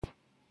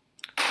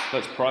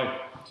Let's pray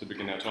to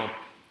begin our time.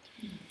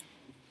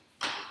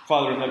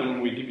 Father in heaven,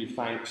 we give you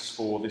thanks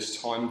for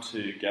this time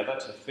together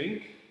to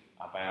think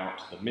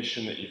about the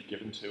mission that you've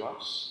given to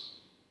us.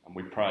 And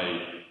we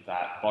pray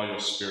that by your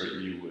Spirit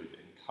you would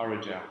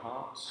encourage our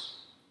hearts,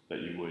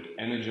 that you would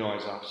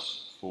energise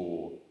us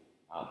for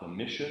the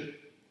mission,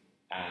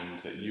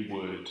 and that you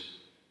would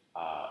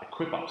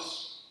equip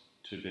us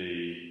to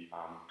be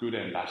good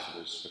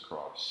ambassadors for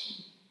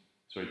Christ.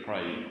 So we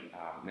pray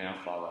now,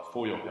 Father,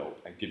 for your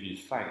help and give you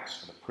thanks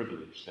for the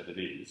privilege that it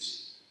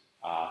is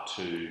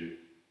to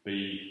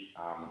be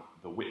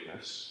the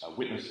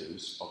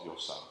witnesses of your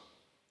Son.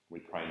 We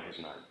pray in his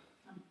name.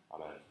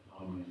 Amen.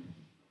 Amen.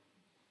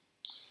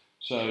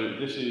 So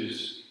this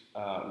is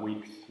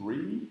week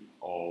 3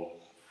 of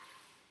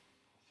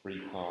a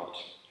 3-part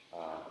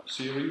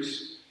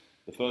series.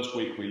 The first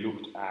week we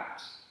looked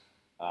at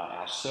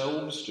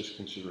ourselves, just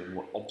considering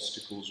what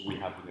obstacles we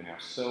have within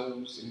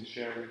ourselves in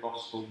sharing the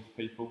gospel with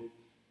people.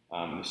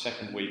 The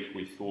second week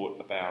we thought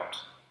about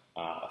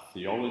a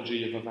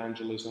theology of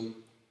evangelism.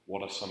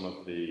 What are some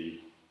of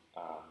the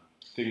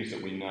things that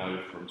we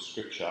know from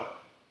Scripture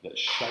that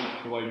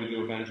shape the way we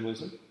do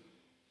evangelism?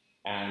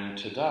 And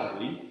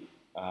today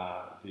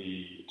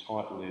the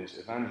title is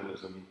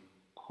Evangelism,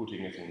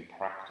 Putting It in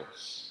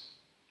Practice.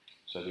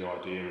 So the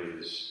idea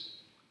is,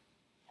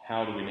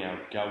 how do we now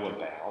go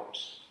about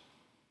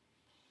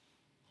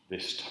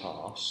this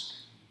task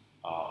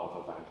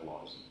of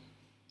evangelising?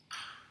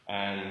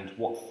 And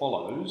what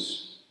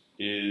follows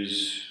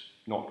is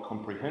not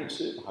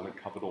comprehensive. I haven't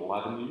covered all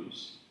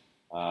avenues.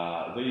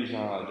 These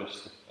are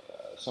just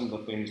some of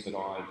the things that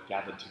I've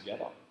gathered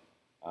together.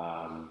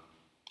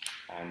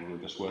 And we'll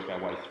just work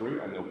our way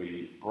through, and there'll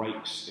be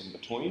breaks in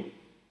between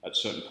at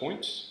certain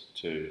points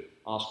to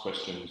ask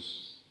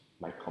questions,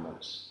 make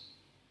comments.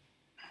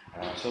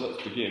 So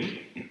let's begin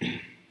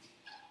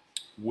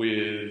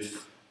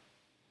with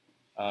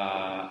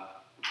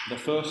the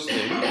first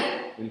thing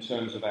in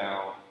terms of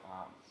our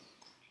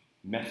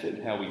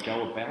method, how we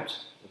go about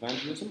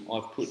evangelism.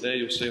 I've put there,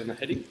 you'll see on the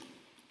heading,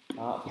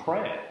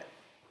 prayer.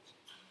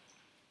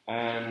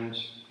 And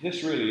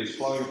this really is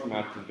flowing from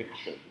our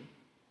conviction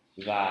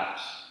that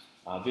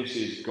this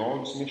is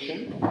God's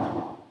mission,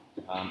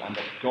 and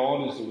that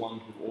God is the one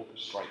who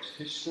orchestrates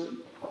history,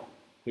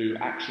 who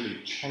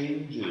actually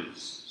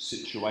changes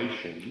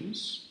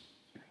situations,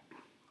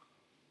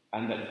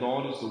 and that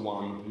God is the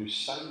one who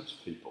saves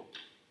people.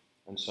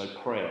 And so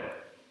prayer,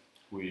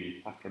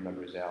 we have to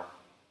remember, is our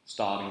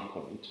starting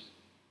point,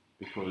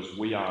 because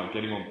we are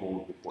getting on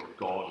board with what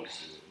God is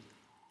doing,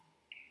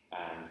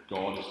 and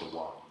God is the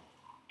one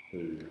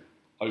who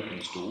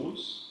opens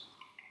doors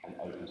and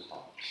opens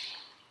hearts.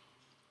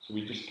 So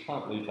we just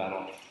can't leave that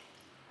off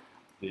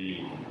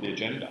the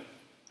agenda.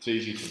 It's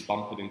easy to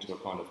bump it into a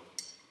kind of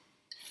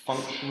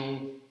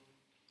functional,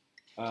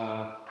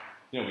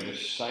 we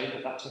just say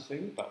that that's a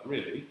thing, but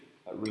really,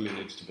 that really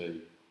needs to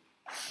be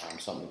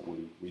something that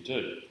we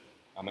do.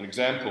 An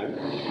example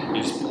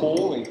is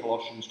Paul in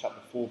Colossians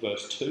chapter 4,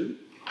 verse 2.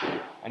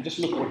 And just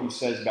look what he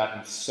says about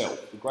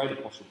himself, the great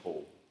apostle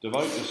Paul.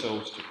 Devote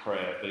yourselves to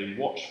prayer, being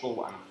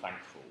watchful and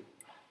thankful.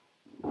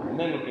 And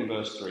then look in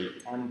verse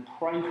 3, and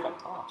pray for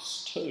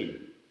us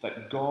too,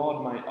 that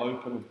God may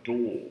open a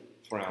door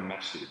for our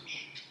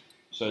message,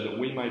 so that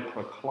we may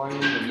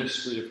proclaim the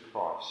mystery of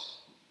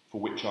Christ,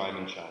 for which I am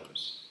in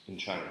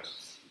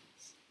chains.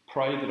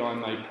 Pray that I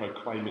may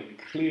proclaim it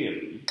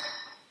clearly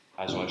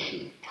as I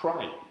should.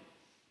 Pray.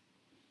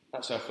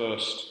 That's our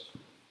first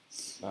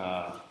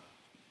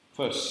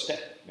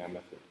step in our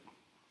method.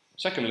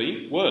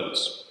 Secondly,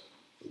 words.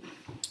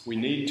 We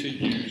need to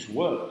use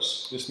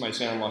words. This may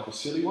sound like a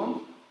silly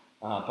one,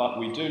 but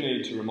we do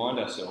need to remind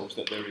ourselves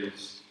that there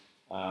is,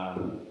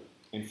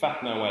 in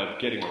fact, no way of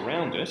getting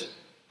around it.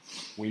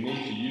 We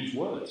need to use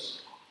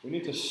words. We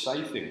need to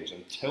say things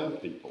and tell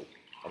people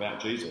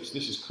about Jesus.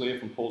 This is clear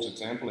from Paul's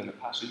example in the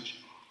passage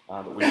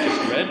that we've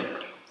just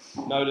read.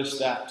 Notice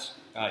that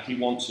he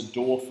wants a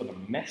door for the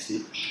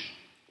message.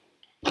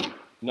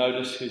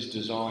 Notice his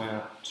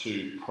desire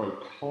to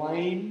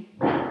proclaim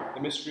the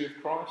mystery of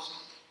Christ.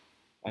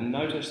 And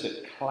notice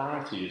that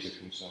clarity is a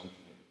concern for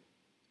him.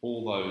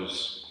 All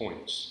those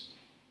points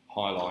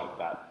highlight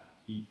that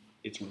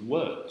it's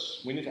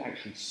words. We need to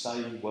actually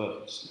say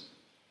words.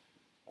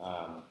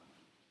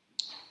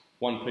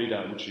 1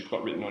 Peter, which you've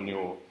got written on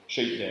your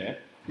sheet there,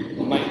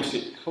 makes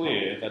it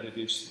clear that it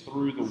is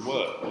through the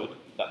word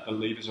that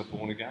believers are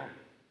born again.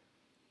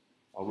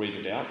 I'll read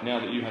it out. Now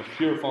that you have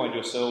purified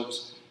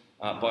yourselves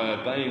by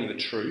obeying the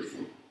truth,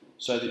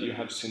 so that you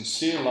have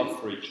sincere love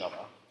for each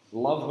other,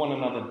 love one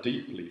another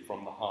deeply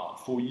from the heart.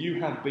 For you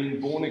have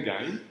been born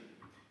again,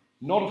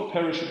 not of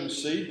perishable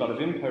seed, but of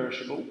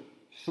imperishable,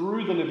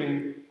 through the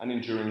living and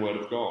enduring word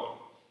of God.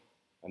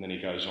 And then he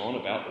goes on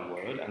about the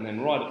word, and then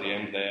right at the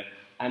end there,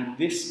 and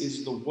this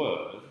is the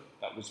word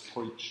that was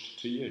preached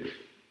to you.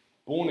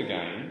 Born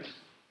again,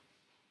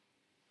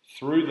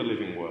 through the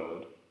living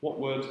word. What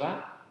word's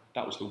that?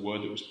 That was the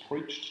word that was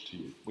preached to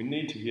you. We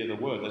need to hear the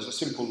word. There's a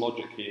simple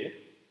logic here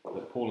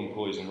that Paul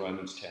employs in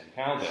Romans 10.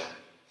 How then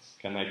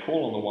can they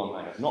call on the one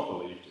they have not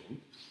believed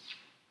in?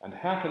 And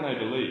how can they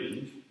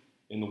believe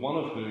in the one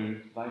of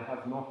whom they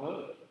have not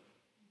heard?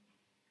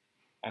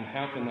 And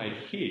how can they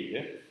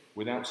hear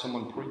without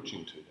someone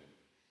preaching to them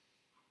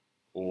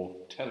or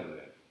telling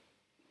them?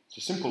 It's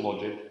a simple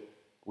logic.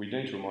 We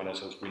need to remind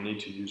ourselves we need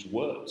to use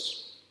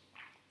words.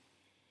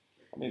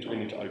 That means we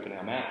need to open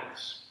our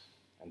mouths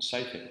and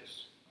say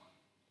things.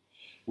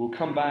 We'll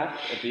come back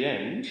at the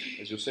end,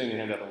 as you'll see in your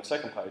handout on the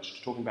second page,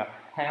 to talking about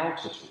how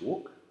to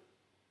talk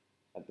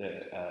at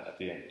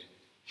the end.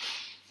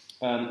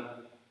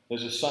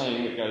 There's a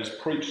saying that goes,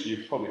 preach,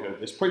 you've probably heard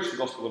this, preach the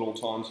gospel at all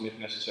times and if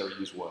necessary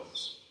use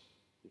words.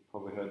 You've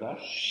probably heard that.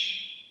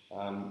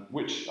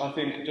 Which I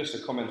think, just a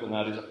comment on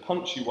that, is a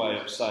punchy way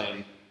of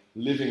saying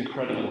live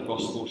incredible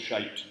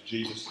gospel-shaped,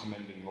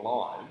 Jesus-commending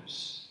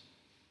lives.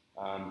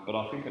 But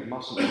I think it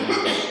mustn't be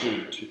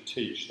understood to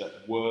teach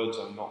that words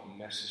are not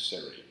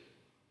necessary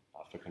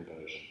for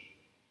conversion.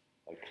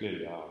 They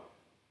clearly are.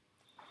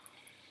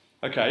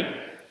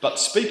 Okay, but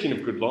speaking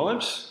of good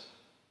lives,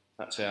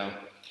 that's our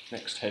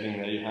next heading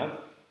there you have.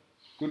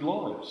 Good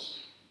lives.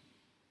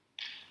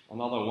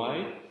 Another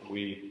way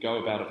we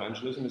go about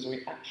evangelism is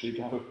we actually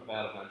go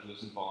about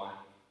evangelism by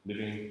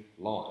living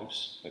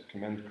lives that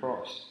commend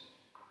Christ.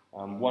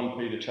 1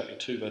 Peter chapter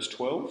 2 verse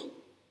 12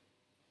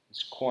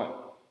 is quite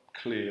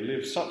clear.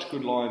 Live such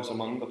good lives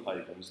among the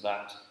pagans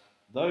that,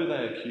 though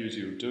they accuse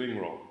you of doing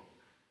wrong,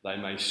 they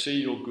may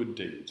see your good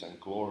deeds and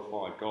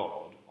glorify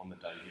God on the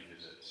day he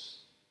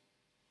visits.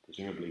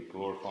 Presumably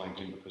glorifying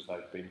him because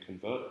they've been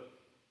converted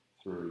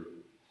through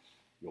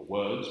your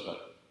words,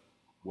 but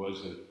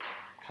words that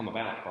come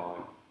about by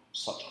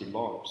such good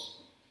lives.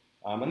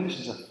 And this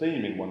is a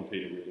theme in 1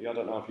 Peter really. I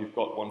don't know if you've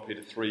got 1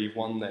 Peter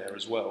 3:1 there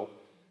as well.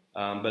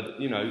 But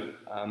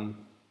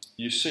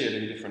you see it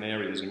in different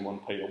areas in 1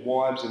 Peter.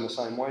 Wives, in the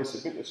same way,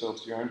 submit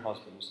yourselves to your own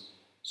husbands,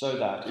 so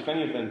that, if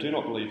any of them do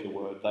not believe the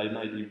word, they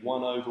may be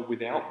won over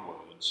without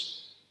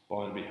words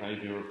by the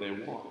behaviour of their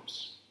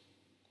wives.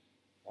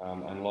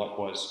 And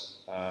likewise,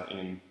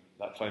 in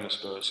that famous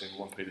verse in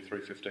 1 Peter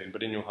 3:15,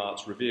 but in your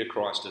hearts revere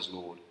Christ as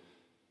Lord.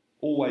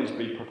 Always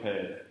be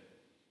prepared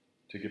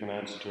to give an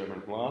answer to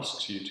everyone who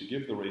asks you to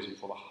give the reason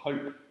for the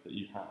hope that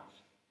you have.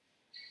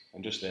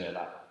 And just there,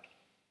 that,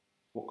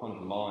 what kind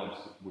of lives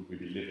would we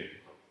be living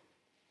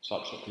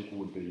such that people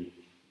would be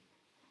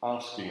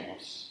asking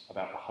us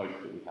about the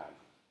hope that we have?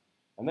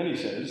 And then he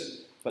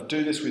says, but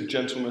do this with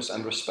gentleness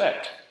and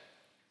respect.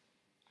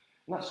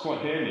 And that's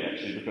quite handy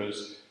actually,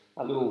 because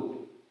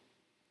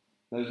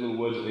those little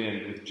words at the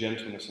end, with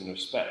gentleness and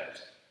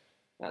respect,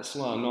 that's a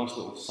nice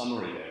little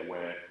summary there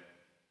where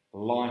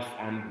life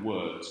and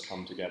words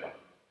come together.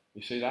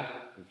 You see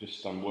that? We've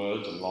just done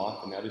words and life,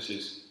 and now this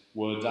is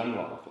words and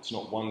life. It's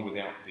not one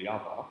without the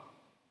other.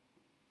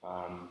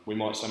 We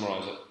might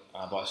summarise it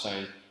by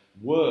saying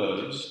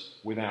words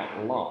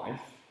without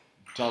life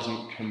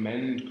doesn't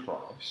commend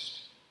Christ,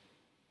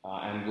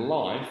 and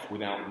life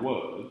without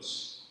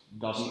words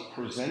doesn't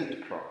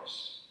present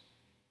Christ.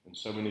 And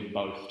so we need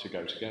both to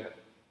go together.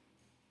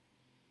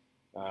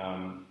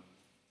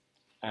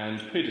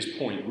 And Peter's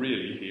point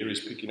really here is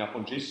picking up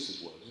on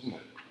Jesus' words, isn't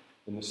it?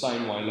 In the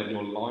same way, let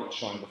your light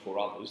shine before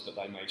others, that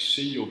they may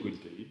see your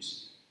good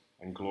deeds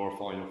and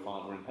glorify your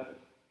Father in heaven.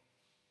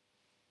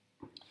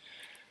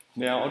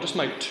 Now, I'll just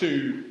make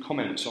two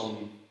comments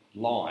on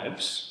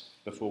lives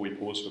before we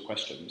pause for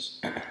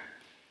questions.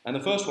 And the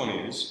first one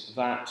is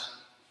that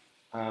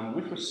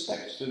with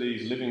respect to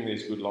living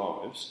these good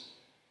lives,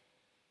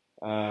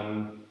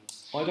 I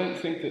don't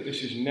think that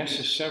this is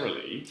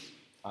necessarily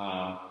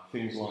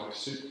things like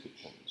soup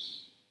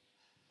kitchens.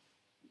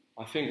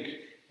 I think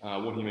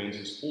what he means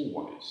is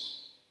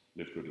always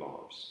live good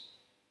lives.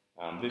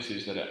 This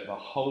is that at the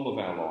whole of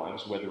our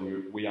lives, whether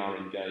we are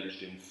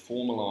engaged in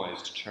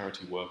formalised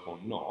charity work or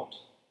not,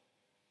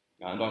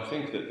 and I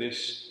think that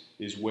this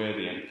is where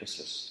the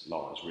emphasis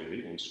lies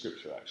really in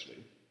Scripture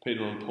actually.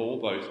 Peter and Paul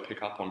both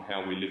pick up on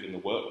how we live in the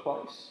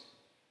workplace,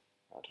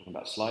 talking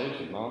about slaves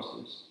and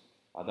masters.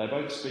 They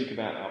both speak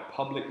about our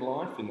public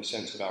life in the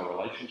sense of our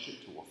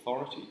relationship to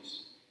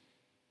authorities,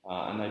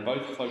 and they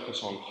both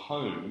focus on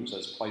homes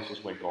as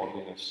places where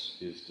godliness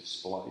is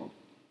displayed.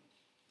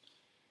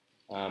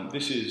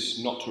 This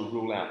is not to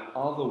rule out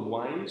other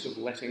ways of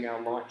letting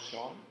our light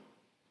shine.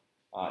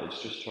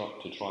 It's just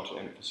to try to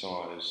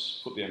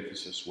emphasise, put the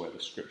emphasis where the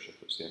Scripture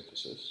puts the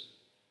emphasis.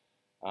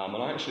 And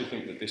I actually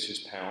think that this is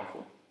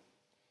powerful,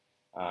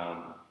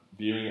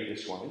 viewing it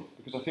this way,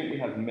 because I think we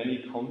have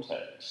many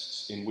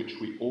contexts in which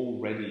we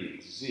already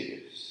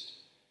exist,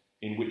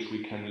 in which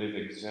we can live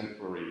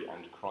exemplary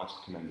and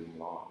Christ-commending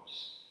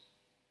lives.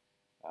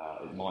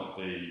 It might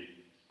be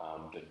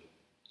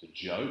the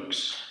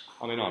jokes.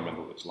 I mean, I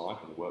remember what it's like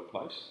in the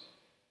workplace.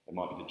 It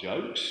might be the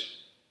jokes,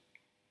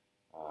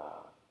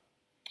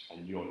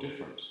 and you're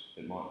different.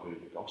 It might be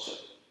the gossip,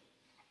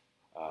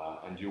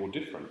 and you're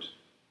different.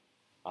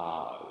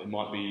 It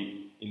might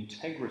be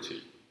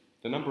integrity.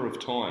 The number of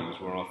times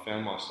where I've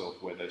found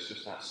myself where there's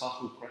just that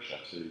subtle pressure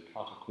to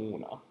cut a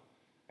corner,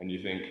 and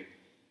you think,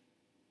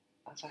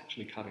 that's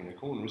actually cutting a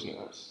corner, isn't it?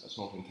 That's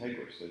not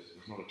integrous.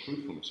 There's not a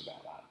truthfulness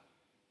about that.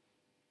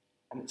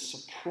 And it's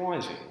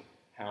surprising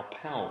how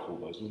powerful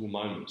those little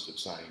moments of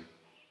saying,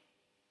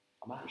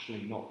 I'm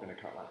actually not going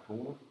to cut that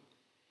corner.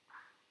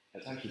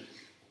 It's actually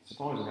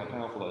surprising how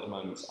powerful those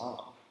moments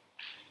are.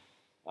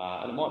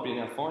 And it might be in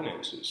our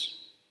finances.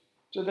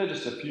 So they're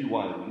just a few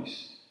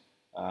ways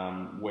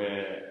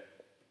where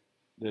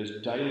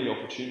there's daily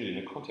opportunity in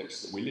the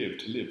context that we live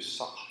to live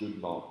such good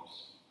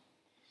lives.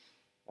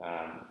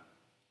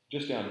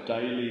 Just our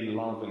daily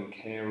love and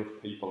care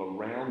of people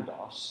around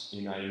us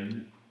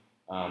in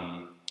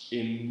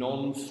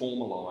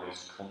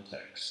non-formalised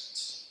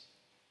contexts.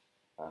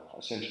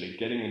 Essentially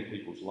getting in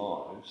people's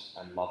lives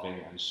and loving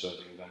and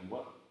serving them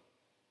well.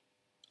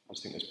 I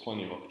just think there's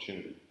plenty of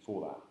opportunity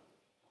for that.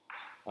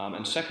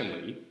 And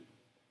secondly,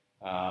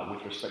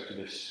 with respect to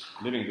this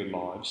living good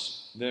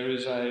lives, there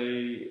is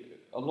a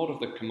lot of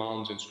the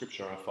commands in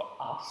Scripture are for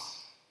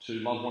us to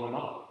love one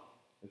another.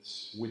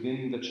 It's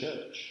within the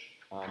church,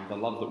 the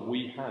love that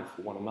we have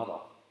for one another.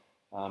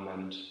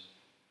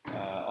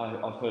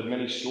 I've heard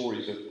many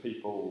stories of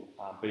people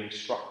being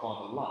struck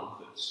by the love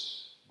that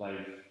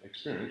they've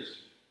experienced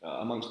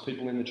amongst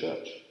people in the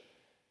church.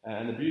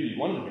 And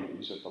one of the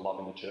beauties of the love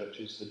in the church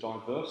is the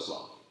diverse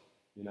love,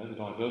 the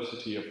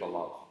diversity of the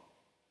love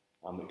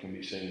that can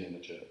be seen in the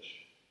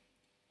church.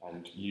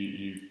 And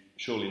you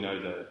surely know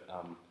the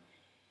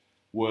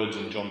words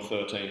in John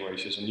 13 where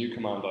he says, "A new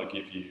command I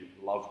give you,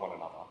 love one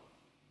another."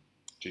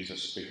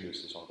 Jesus speaking to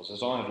his disciples,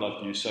 "As I have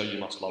loved you, so you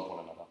must love one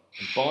another.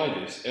 And by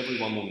this,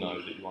 everyone will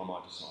know that you are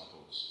my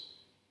disciples,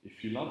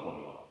 if you love one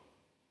another."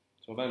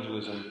 So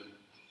evangelism,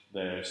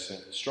 there's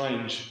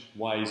strange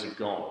ways of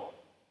God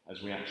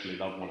as we actually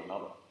love one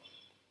another.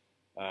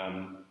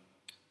 And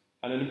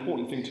an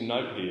important thing to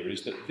note here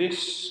is that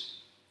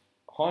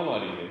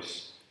highlighting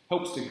this,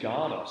 helps to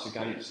guard us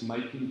against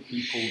making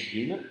people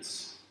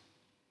units.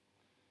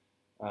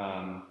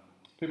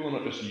 People are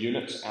not just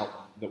units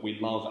that we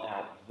love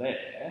out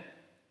there,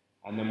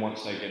 and then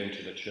once they get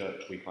into the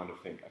church, we kind of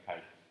think,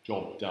 okay,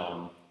 job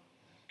done,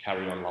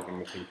 carry on loving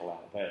the people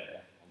out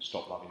there, and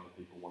stop loving the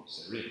people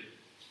once they're in.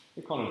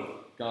 It kind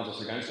of guards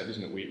us against that,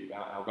 isn't it?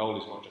 Our goal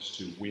is not just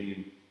to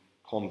win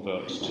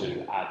converts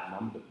to add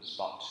numbers,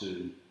 but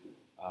to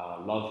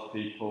love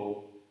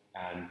people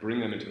and bring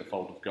them into the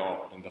fold of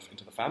God and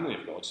into the family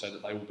of God so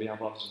that they will be our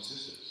brothers and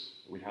sisters.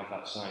 We have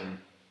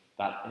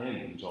that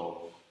end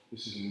of,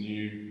 this is a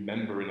new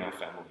member in our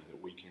family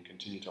that we can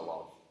continue to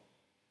love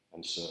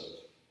and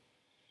serve.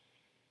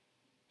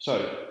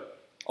 So,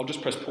 I'll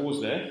just press pause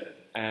there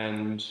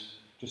and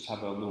just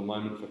have a little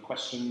moment for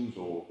questions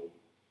or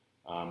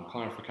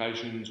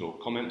clarifications or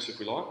comments if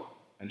we like.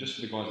 And just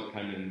for the guys that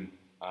came in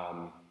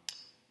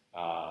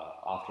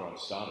after I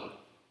started,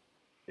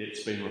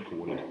 it's been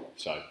recorded,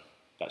 so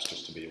that's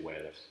just to be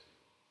aware of.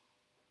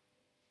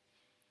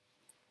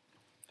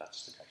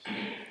 That's the case.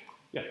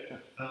 Yeah.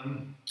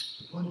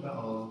 The point about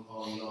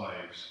our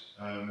lives,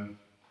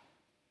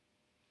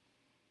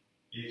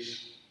 it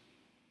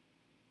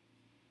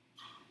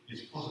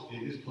is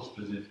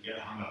possible, isn't it, to get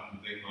hung up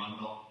and think, well, I'm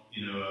not,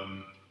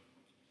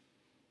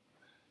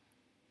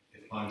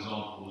 if my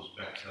example was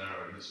better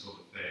and this sort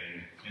of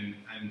thing,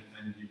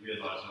 and you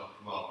realise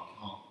after a while we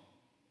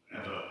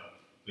can't ever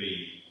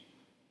be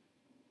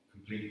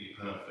completely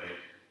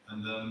perfect.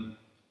 And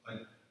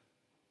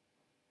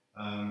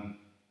I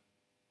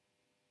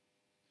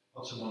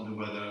also wonder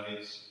whether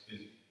it's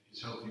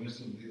helping us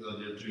think the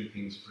idea of doing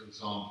things for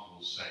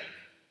example's sake.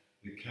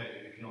 If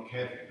you're not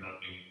careful, you're not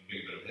being a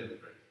bit of a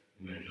hypocrite.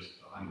 Just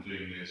I'm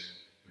doing this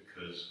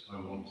because I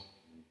want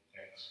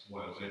X,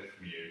 Y, or Z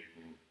from you.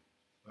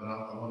 But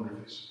I wonder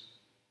if it's,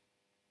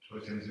 to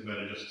what extent is it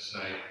better just to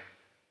say,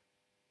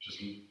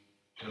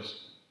 just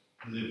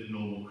live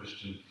normal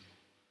Christian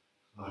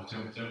life,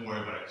 don't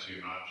worry about it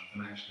too much,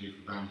 and actually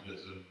for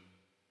evangelism,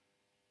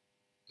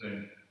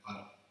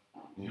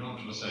 you know what I'm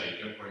trying to say,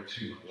 don't worry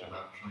too much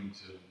about trying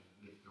to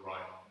live the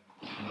right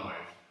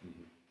life.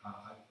 I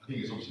think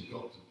it's obviously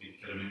got to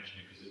get a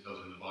mention because it does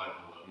in the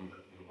Bible that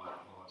your life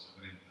will have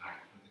an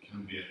impact, but there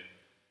can be a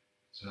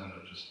concern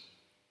of just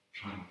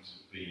trying to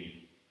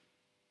be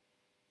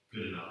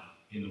good enough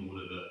in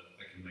order that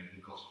they can make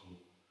the gospel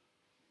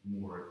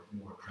more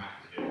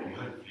attractive. We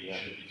hopefully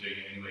should be doing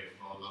it anyway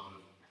for our love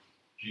of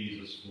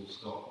Jesus, full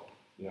stop.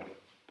 Yeah,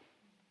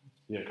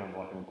 kind of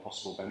like an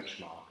impossible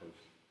benchmark of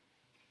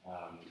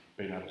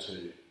being able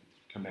to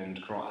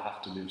commend Christ,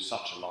 have to live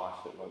such a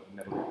life that will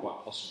never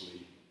quite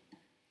possibly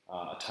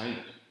attain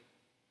it.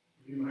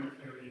 You might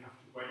feel you have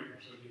to wait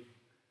until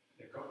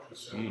you've got to a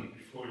certain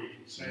before you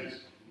can say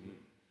something.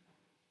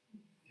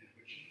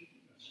 Which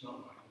that's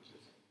not like it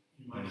is.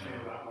 You might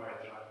feel that way,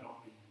 that I've not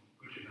been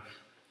good enough,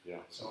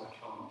 so I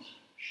can't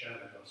share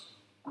the gospel.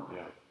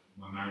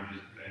 My marriage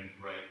isn't going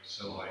great,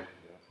 so I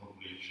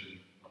probably should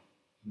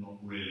not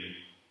really,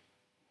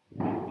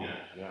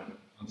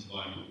 until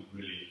I'm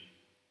really,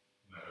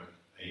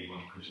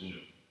 A1 Christian,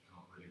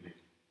 can't really be.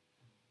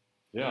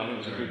 Yeah, I think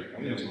it's a good.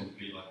 We don't want to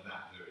be like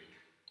that, do we?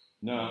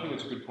 No, I think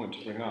it's a good point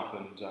to bring up,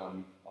 and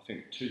I I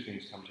think two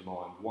things come to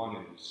mind. One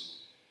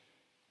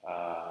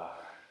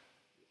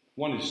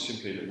is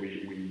simply that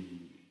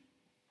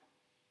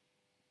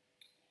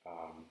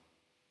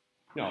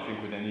I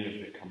think with any of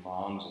the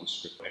commands and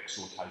script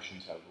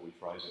exhortations, however we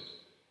phrase it,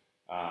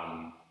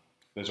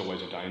 there's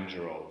always a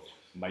danger of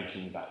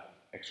making that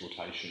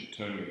exhortation,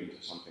 turning it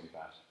into something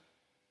that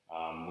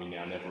we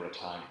now never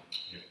attain.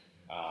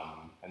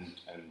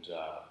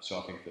 So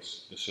I think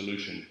the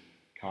solution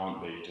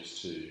can't be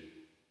just to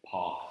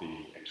park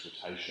the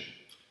exhortation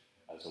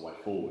as a way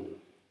forward.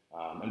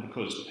 And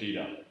because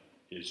Peter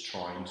is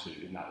trying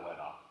to, in that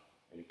letter,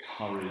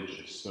 encourage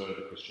and spur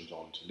the Christians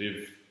on to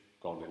live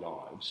godly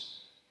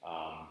lives,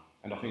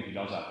 and I think he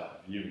does have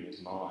that view in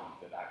his mind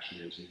that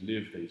actually as you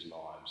live these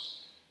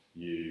lives,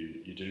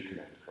 you do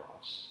commend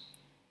Christ.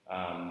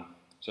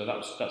 So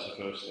that's the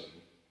first thing.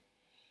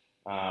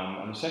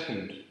 And the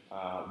second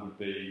would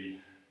be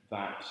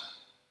that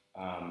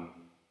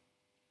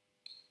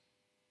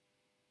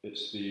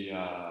it's the,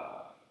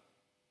 I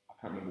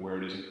can't remember where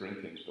it is in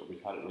Corinthians, but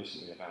we've had it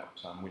recently about,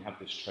 we have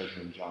this treasure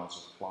in jars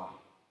of clay,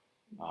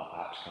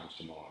 perhaps comes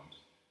to mind.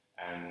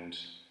 And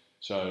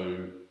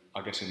so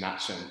I guess in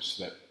that sense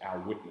that our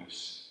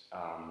witness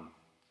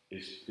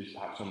is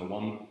perhaps on the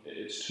one,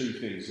 it's two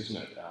things, isn't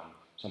it?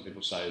 Some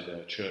people say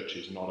the church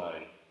is not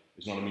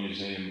a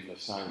museum for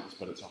saints,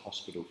 but it's a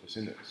hospital for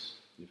sinners.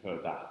 You've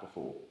heard that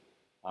before.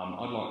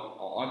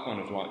 I kind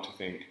of like to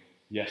think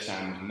yes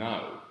and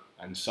no,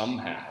 and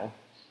somehow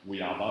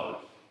we are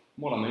both.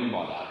 What I mean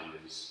by that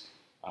is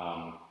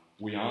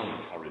we are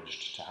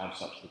encouraged to have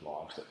such good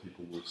lives that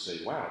people will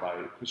see,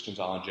 wow, Christians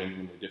are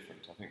genuinely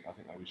different. I think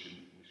that we should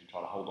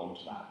try to hold on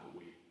to that.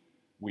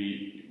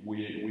 We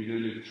do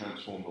live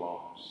transformed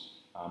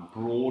lives.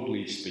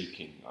 Broadly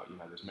speaking,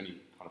 there's many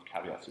kind of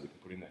caveats that we can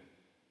put in there.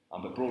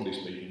 But broadly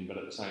speaking, but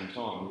at the same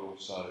time, we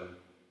also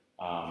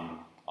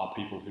are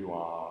people who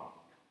are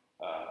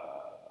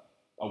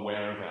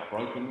aware of our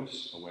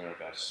brokenness, aware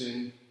of our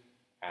sin,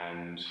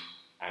 and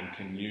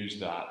can use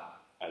that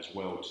as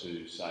well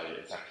to say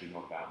it's actually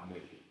not about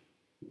me,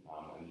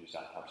 and use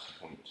that perhaps to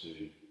point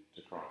to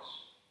Christ.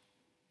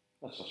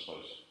 That's, I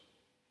suppose,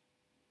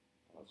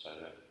 I'd say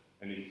that.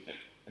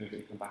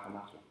 Anything come back on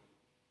that one?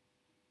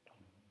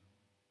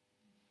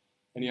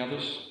 Any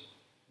others?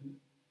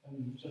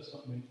 Just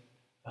what I mean,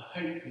 the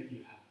hope that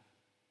you have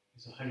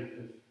is a hope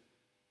of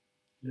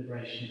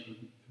liberation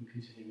from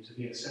continuing to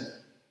be a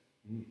sinner.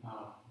 And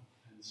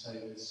so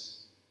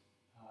there's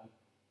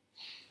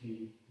the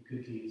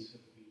good deeds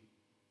that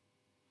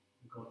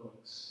God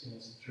works in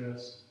us and through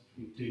us, which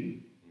we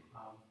do,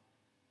 are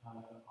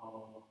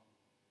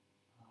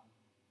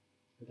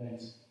they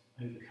don't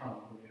overcome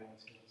the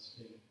reality of us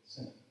being a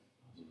sinner.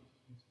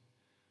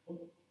 Well,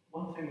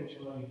 one thing which I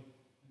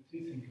do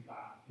think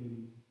about in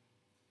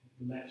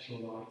the let your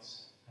light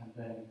and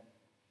then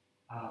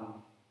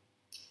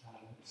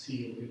see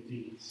your good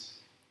deeds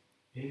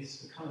is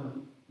the kind of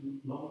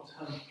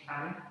long-term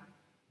planning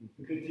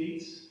for good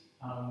deeds.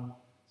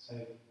 So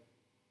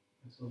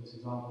that's one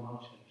example in our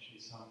church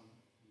is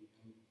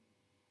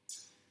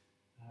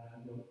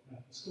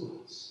the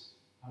schoolhouse.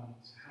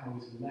 So how we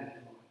to let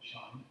the light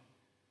shine?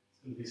 It's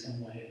going to be some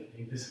way of it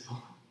being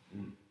visible.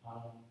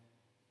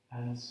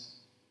 And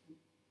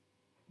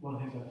one of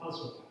the things I'm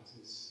puzzled about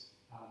is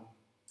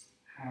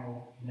how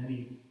in any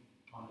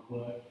kind of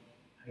work,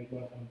 paid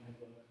work, unpaid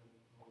work,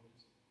 or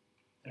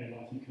day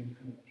life, you can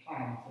kind of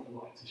plan for the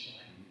light to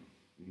shine.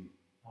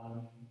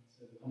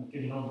 So the kind of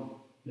getting on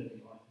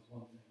living life is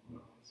one thing,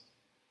 but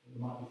there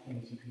might be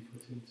things you can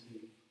put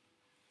into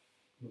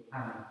your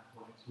planning,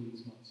 like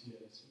weeks, months,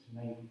 years, which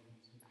enable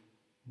things to be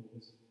more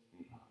visible.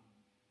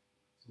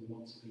 So we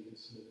want to be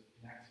just sort of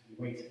inactively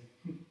waiting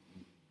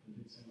and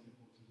do something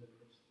more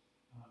deliberate.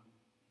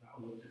 That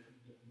will look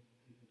different for different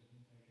people,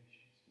 different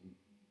vocations.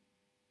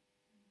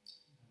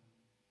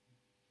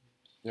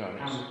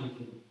 How do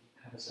people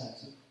have a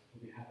sense of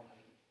what we have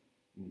like?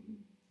 I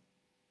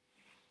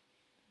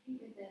think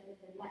with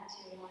the let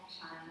your light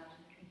shine, I was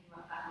thinking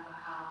about that and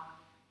about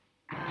how,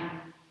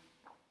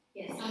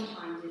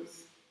 sometimes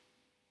it's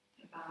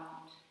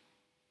about,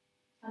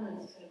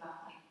 sometimes it's sort of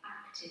about like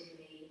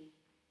actively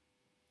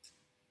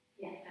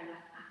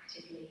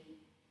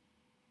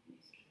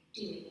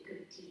doing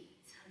good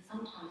deeds, and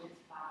sometimes it's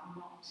about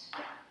not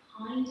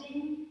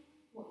hiding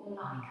what you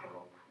like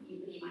or what you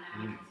believe. I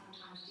know I can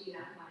sometimes do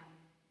that when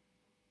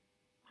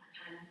I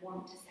kind of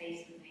want to say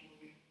something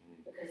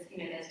because,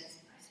 there's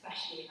just,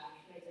 especially about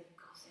loads of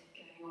gossip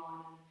going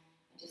on, and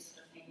I just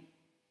sort of think,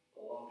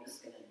 oh, I'm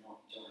just going to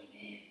not join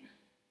in.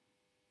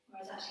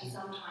 Whereas actually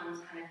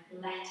sometimes kind of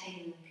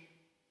letting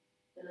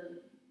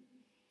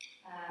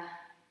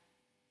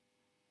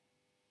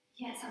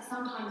so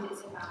sometimes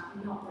it's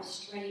about not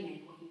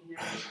restraining what you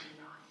know to be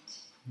right,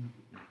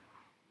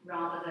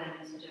 rather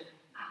than sort of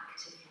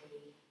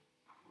actively,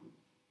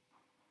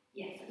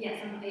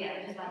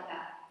 just like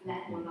that,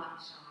 let your light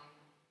shine,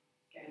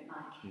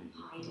 don't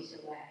hide it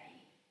away.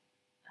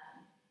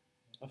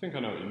 I think I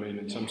know what you mean.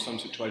 In some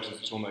situations,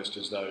 it's almost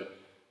as though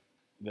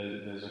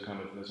there's a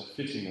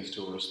fittingness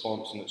to a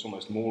response, and it's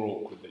almost more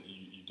awkward that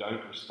you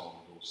don't respond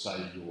or say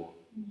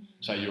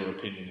your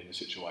opinion in a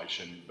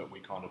situation, but we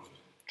kind of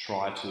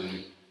try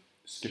to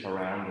skip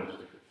around it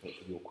for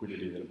the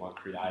awkwardity that it might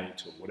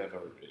create or whatever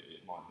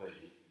it might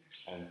be.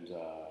 And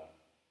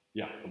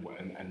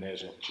and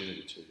there's an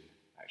opportunity to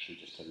actually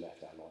just to let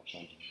our light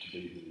shine, to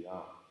be who we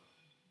are.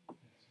 So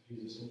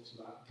Jesus talks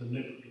about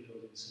deliberately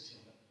building a city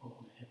on a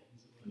hill,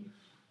 as it were.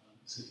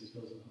 The city is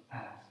built on an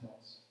ant,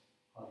 not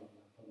hiding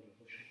under a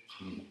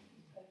bushel.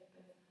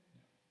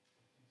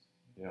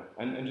 Yeah,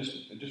 and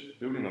just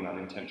building on that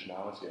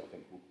intentionality, I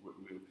think we'll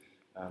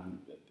at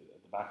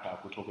the back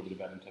half we'll talk a bit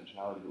about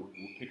intentionality, but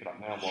we'll pick it up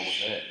now while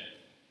we're there.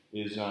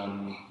 Is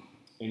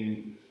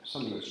in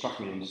something that struck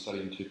me in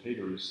studying 2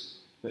 Peter is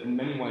that in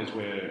many ways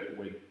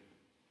we're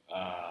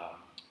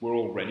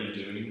already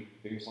doing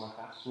things like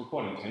that. So we're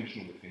quite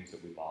intentional with things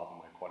that we love,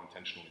 and we're quite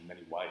intentional in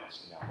many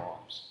ways in our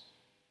lives.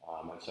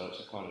 And so it's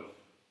a kind of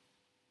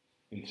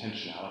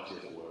intentionality,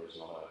 as it were, is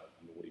not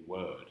a naughty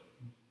word.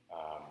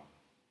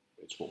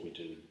 It's what we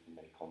do in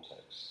many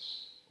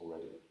contexts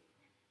already.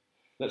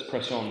 Let's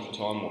press on for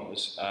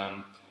time-wise.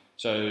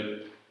 So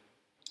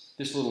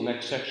this little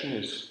next section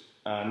is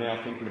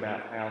now thinking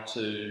about how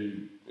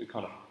to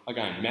kind of,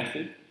 again,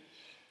 method.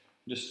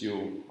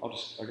 I'll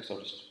just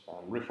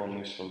riff on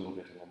this for a little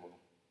bit, and then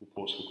we'll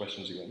pause for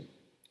questions again.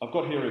 I've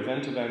got here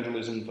event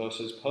evangelism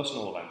versus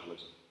personal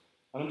evangelism.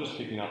 And I'm just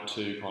picking up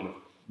 2 kind of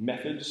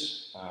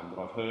methods that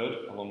I've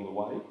heard along the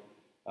way.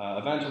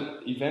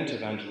 Event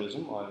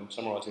evangelism, I'm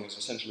summarising this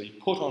essentially,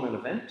 put on an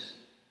event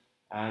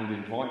and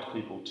invite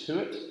people to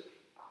it,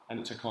 and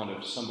it's a kind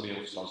of somebody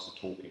else does the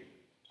talking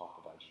type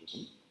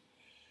evangelism.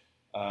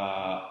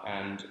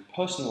 And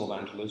personal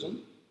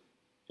evangelism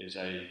is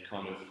a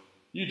kind of,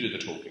 you do the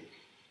talking.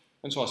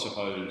 And so I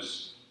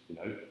suppose, in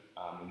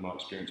my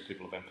experience,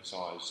 people have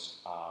emphasised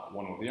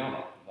one or the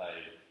other.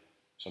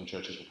 Some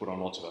churches will put on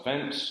lots of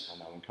events, and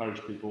they'll encourage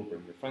people,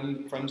 bring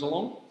your friends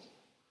along,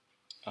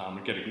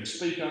 get a good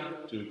speaker,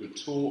 do a good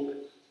talk,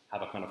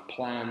 have a kind of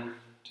plan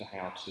to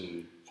how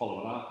to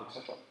follow it up,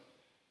 etc.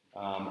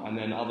 And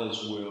then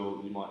others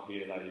you might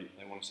hear,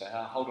 they want to say,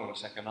 hold on a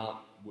second, aren't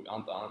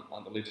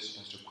the leaders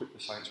supposed to equip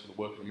the saints for the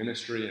work of the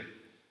ministry? And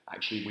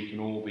actually, we can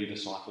all be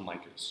disciple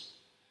makers.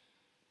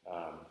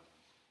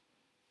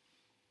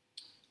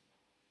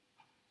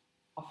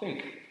 I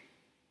think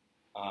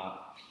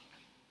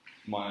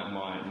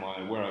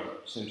where I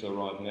seem to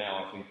arrive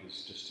now, I think,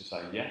 is just to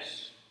say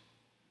yes.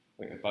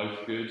 I think they're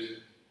both good.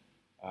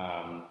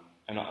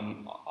 And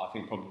I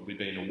think probably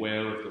being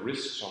aware of the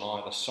risks on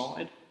either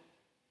side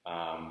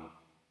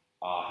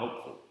are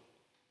helpful.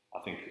 I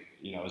think,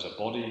 as a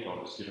body, God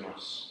has given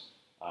us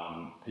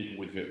people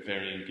with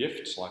varying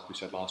gifts, like we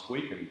said last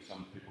week, and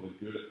some people are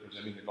good at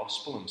presenting the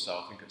gospel, and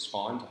so I think it's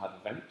fine to have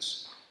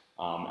events.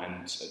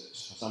 And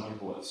for some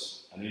people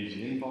it's an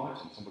easy invite,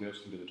 and somebody else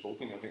can do the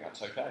talking. I think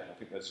that's okay. I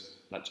think that's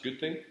a good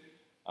thing.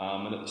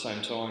 And at the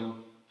same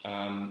time,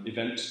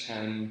 events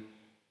can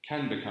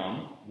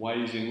become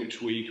ways in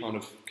which we kind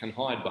of can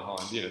hide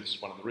behind, this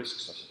is one of the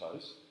risks, I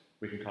suppose.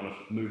 We can kind of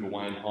move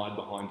away and hide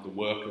behind the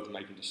work of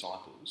making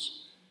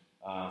disciples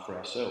for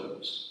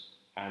ourselves,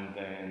 and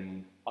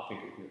then I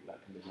think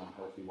that can be an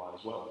unhealthy way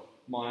as well.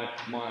 My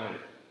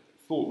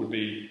thought would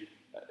be,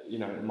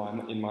 in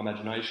my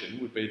imagination,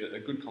 would be that a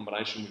good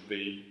combination would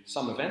be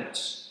some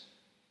events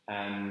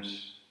and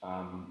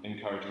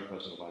encouraging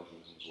personal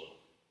evangelism as well,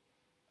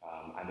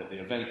 and that the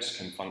events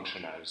can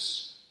function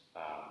as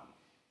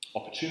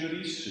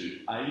opportunities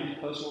to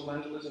aid personal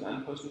evangelism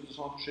and personal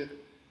discipleship,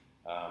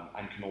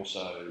 and can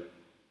also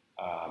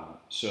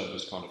serve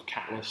as kind of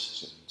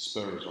catalysts and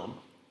spurs on.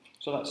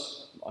 So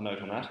that's a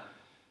note on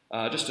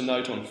that. Just a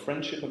note on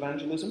friendship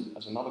evangelism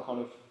as another kind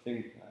of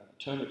thing,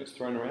 term that gets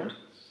thrown around.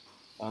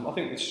 I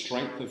think the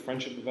strength of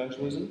friendship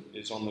evangelism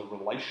is on the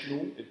way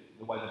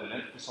that it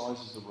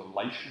emphasises the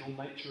relational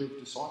nature of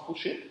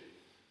discipleship,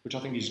 which I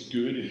think is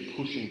good in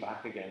pushing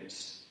back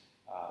against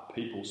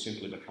people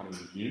simply becoming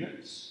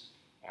units.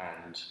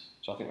 And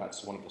so I think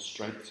that's one of the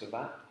strengths of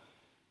that.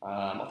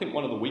 I think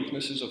one of the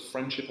weaknesses of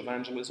friendship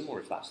evangelism, or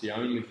if that's the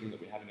only thing that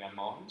we have in our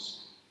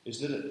minds, is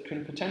that it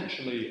can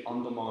potentially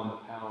undermine the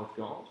power of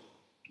God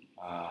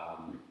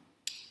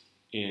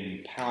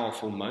in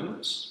powerful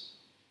moments.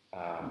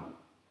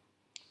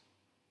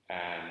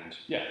 And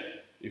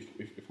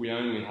if we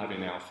only have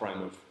in our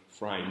frame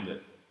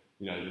that,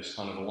 this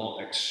kind of a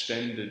long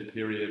extended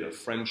period of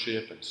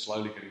friendship and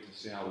slowly getting to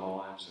see our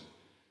lives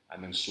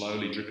and then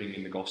slowly dripping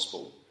in the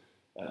gospel,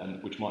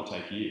 which might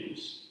take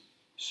years,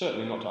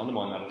 certainly not to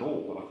undermine that at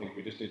all, but I think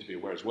we just need to be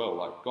aware as well,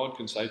 like God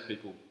can save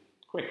people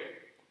quick.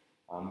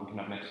 We can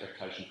have an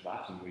expectation for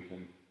that, and we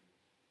can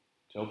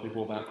tell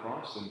people about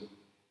Christ, and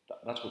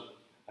that's what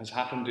has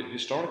happened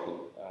historically.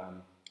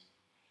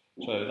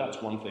 So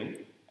that's one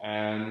thing.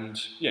 And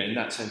in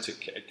that sense,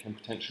 it can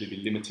potentially be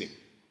limiting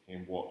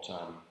in what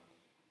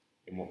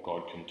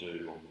God can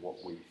do or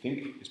what we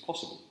think is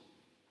possible.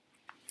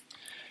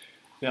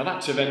 Now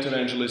that's event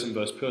evangelism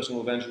versus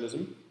personal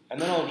evangelism.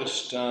 And then I'll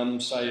just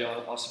say,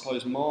 I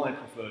suppose my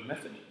preferred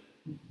method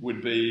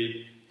would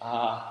be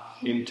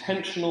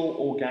intentional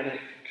organic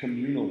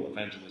communal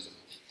evangelism.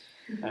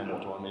 And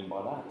what do I mean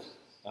by that?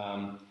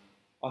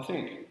 I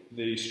think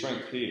the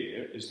strength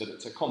here is that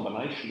it's a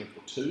combination of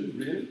the two,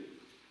 really.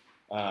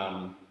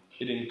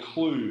 It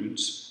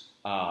includes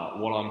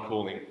what I'm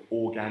calling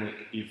organic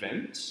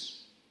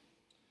events.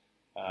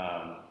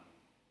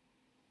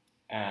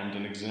 And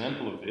an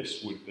example of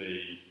this would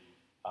be,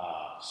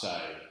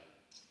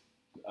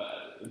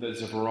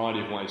 there's a variety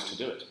of ways to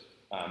do it.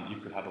 You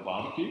could have a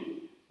barbecue,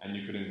 and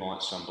you could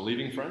invite some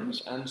believing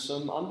friends and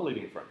some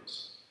unbelieving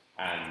friends.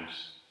 And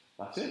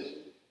that's it.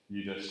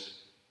 You just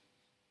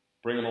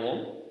bring them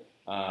along.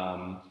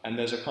 And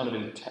there's a kind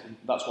of,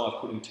 that's why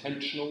I've put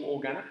intentional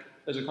organic.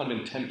 There's a kind of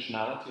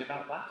intentionality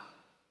about that.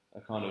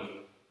 A kind of,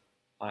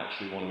 I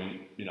actually want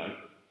to,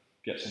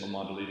 get some of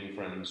my believing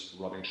friends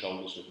rubbing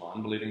shoulders with my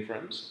unbelieving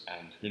friends,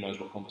 and who knows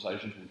what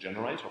conversations will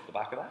generate off the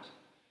back of that.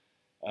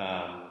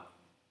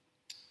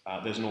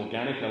 There's an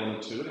organic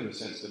element to it in the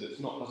sense that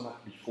doesn't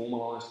have to be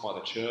formalised by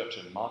the church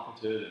and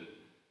marketed, and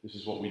this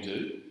is what we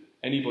do.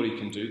 Anybody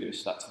can do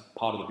this. That's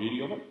part of the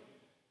beauty of it.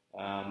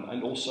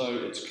 And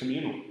also it's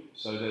communal,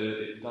 so that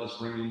it does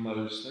bring in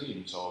those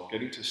themes of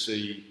getting to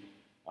see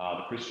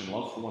the Christian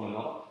love for one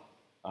another,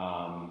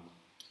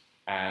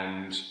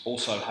 and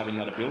also having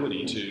that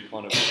ability to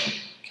kind of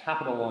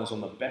capitalise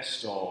on the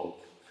best of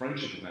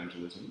friendship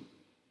evangelism,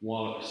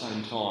 while at the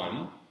same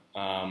time,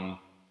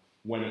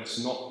 when it's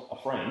not a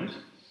friend,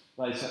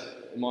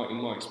 in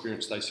my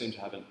experience, they seem to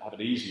have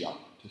it easier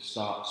to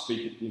start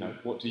speaking.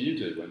 What do you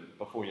do when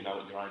before you know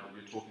it,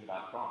 you're talking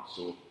about Christ,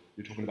 or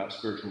you're talking about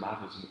spiritual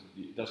matters, and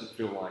it doesn't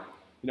feel like,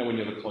 when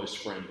you have a close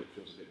friend, it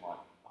feels a bit like,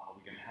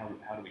 how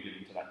do we get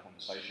into that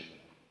conversation?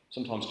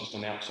 Sometimes just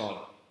an outside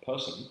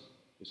person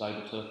is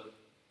able to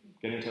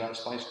get into that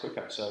space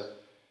quicker. So,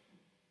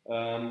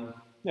 I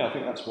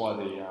think that's why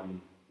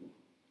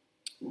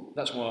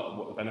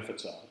what the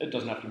benefits are. It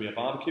doesn't have to be a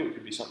barbecue. It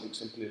could be something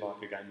simply like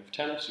a game of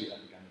tennis. You have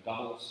a game of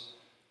doubles,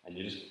 and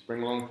you just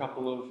bring along a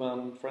couple of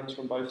friends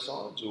from both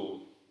sides,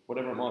 or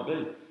whatever it might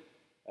be.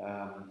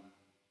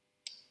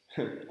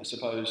 I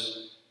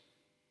suppose,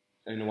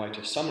 in a way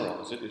to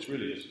summarise it, it's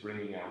really just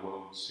bringing our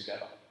worlds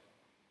together,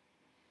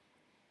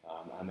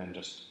 and then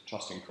just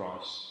trusting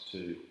Christ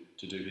to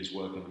do His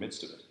work in the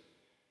midst of it.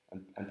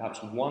 And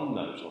perhaps one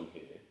note on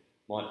here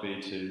might be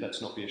to let's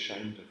not be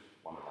ashamed of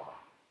one another.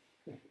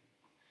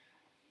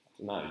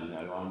 I don't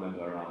know, I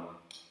remember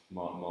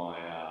my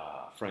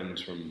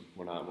friends from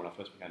when I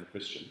first became a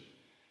Christian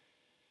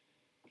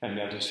came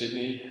down to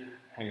Sydney,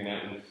 hanging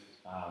out with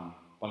a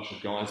bunch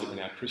of guys that were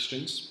now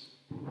Christians,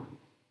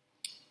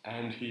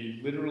 and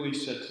he literally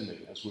said to me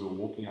as we were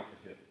walking up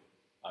the hill,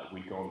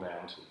 we'd gone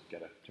down to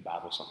get a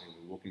kebab or something,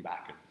 we were walking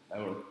back and they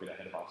were a bit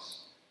ahead of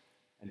us,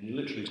 and he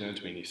literally turned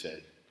to me and he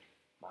said,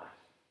 "Mate,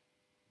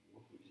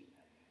 what would you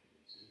hang out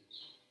with these dudes?"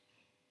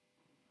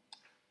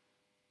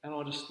 And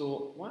I just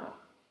thought, wow,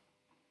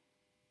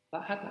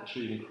 that hadn't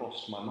actually even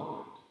crossed my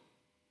mind.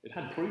 It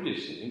had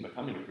previously in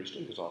becoming a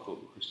Christian, because I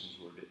thought the Christians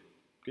were a bit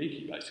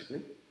geeky,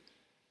 basically.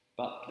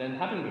 But then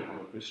having become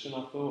a Christian,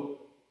 I thought,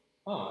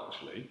 oh,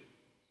 actually,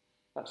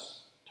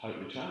 that's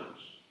totally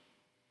changed.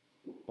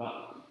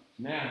 But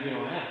now here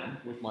I am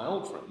with my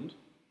old friend,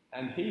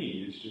 and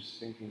he is just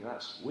thinking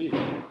that's weird,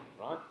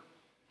 right?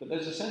 But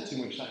there's a sense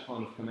in which that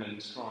kind of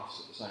commends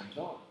Christ at the same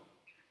time.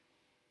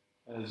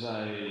 As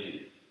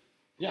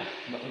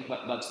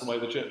that's the way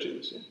the church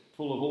is,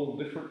 full of all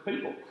different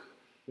people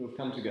who have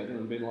come together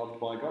and been loved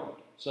by God.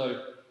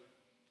 So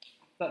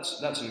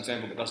that's an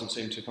example that doesn't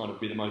seem to kind of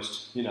be the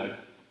most,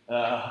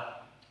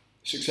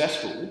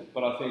 successful,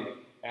 but I think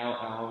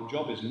our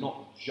job is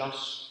not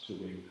just to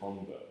win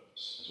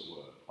converts, as it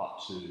were,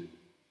 but to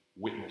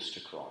witness to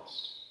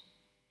Christ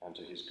and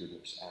to His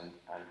goodness, and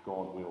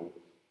God will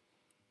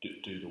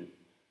do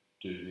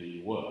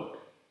the work.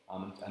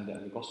 And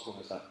the gospel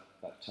has that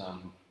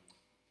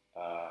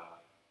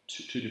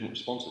two different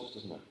responses,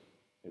 doesn't it?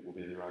 It will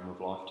be the aroma of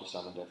life to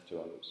some and death to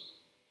others.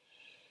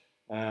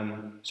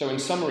 So in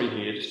summary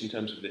here, just in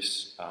terms of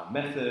this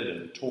method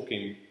and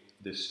talking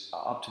this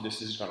up to this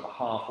is kind of a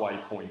halfway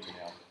point in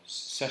our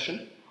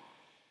session,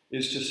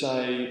 is to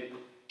say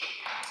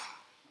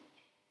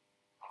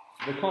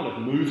the kind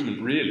of movement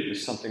really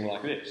is something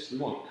like this. We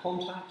want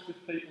contact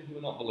with people who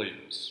are not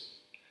believers.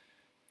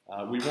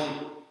 We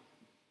want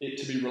it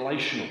to be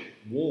relational,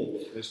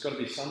 warmth. There's got to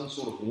be some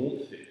sort of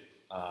warmth here.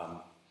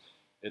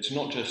 It's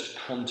not just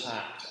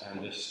contact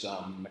and just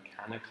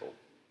mechanical.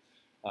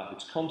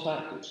 It's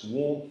contact, it's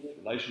warmth,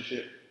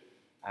 relationship,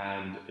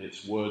 and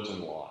it's words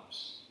and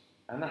lives.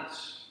 And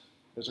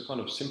there's a kind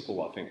of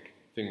simple, I think,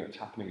 thing that's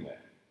happening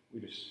there.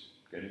 We're just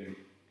getting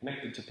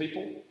connected to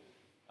people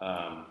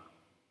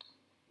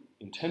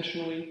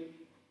intentionally,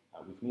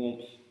 with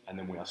warmth, and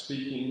then we are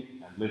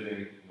speaking and living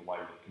in a way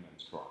that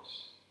commends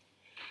Christ.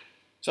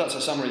 So that's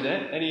a summary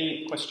there.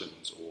 Any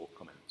questions or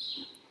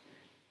comments?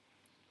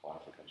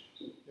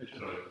 Clarifications?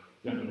 Sorry,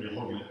 we're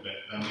hogging it a bit.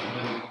 I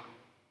know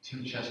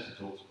Tim Chester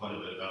talks quite a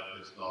bit about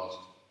this last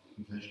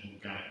intentional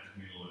organic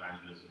communal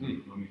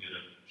evangelism. When we did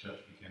a church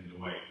weekend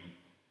away,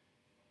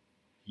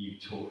 he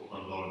talked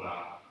quite a lot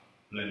about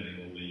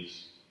blending all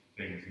these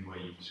things in the way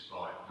you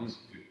describe. That's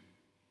a good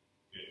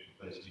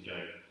place to go.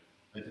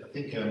 I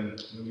think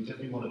we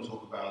definitely want to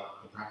talk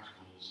about the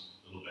practicals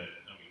a little bit.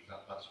 I mean,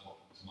 that's what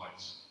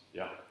tonight's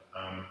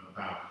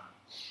about.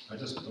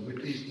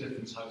 With these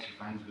different types of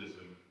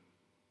evangelism,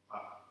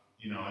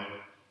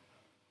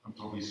 I'm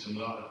probably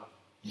similar.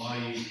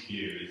 My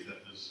view is that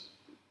as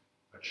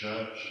a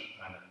church,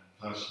 and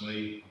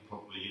personally, I'm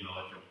probably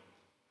like a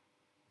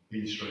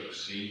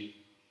B/C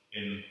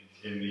in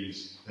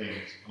these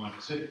things. And I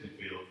specifically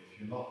feel if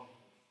you're not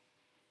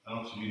an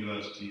Oxford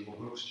University or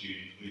Brook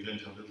student, or you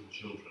don't have little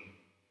children,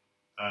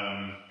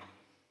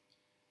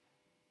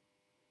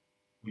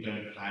 we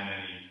don't plan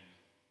any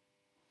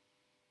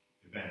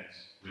events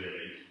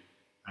really.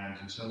 And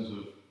in terms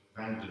of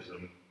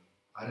evangelism,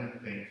 I don't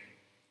think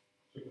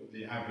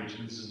the average,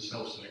 and this is a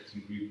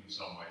self-selecting group in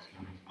some ways,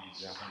 coming to these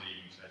Sunday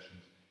evening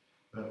sessions,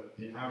 but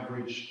the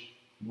average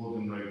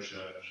Malden Road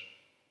Church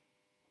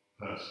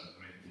person,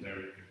 I mean,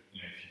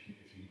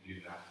 if you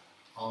do that,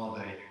 are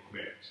they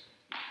equipped?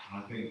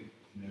 And I think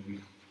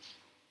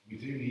we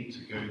do need to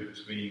go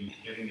between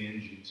getting the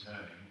engine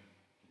turning,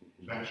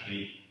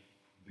 actually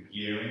the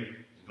gearing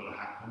has got to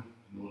happen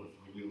in order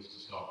for the wheels to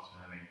start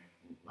turning.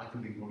 I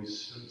can think probably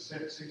 6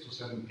 or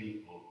 7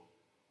 people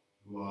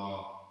who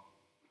are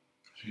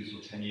 3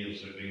 or 10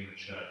 years or so being in the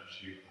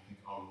church who I think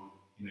are,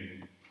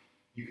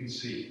 you can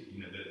see,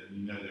 that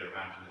they're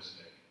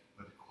evangelistic,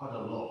 but quite a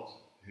lot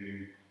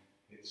who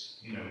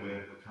it's,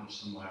 we're kind of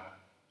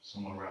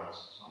somewhere else.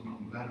 So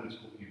I'm glad we're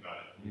talking about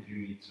it. We do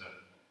need to,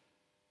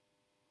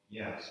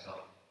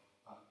 start,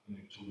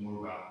 talk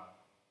more about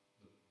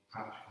the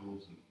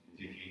practicals and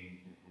digging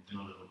in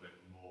a little bit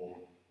more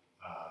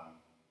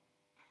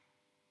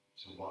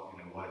to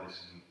why this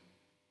isn't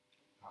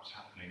perhaps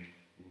happening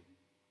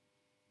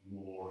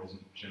more,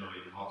 isn't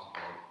generally part of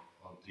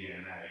our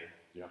DNA.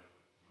 Yeah.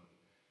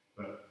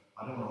 But I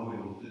don't know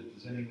what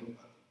does anyone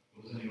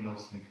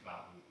else think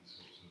about these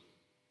sorts of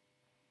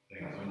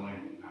things? I pretty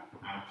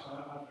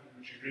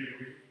much agree.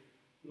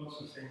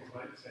 Lots of things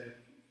like, say,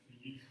 for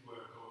youth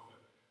work or for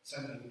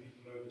sending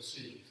people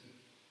overseas.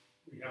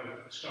 We have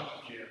a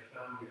strategy, a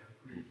plan, we have a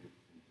group who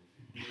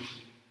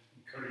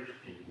encourage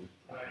people to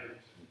pray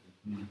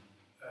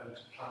and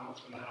to plan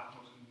what's going to happen,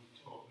 what's going to be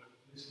taught. But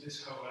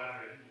this whole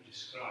area that you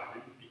described,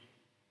 it would be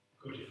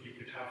good if we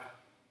could have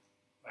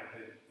like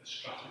a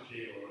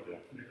strategy or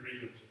an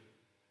agreement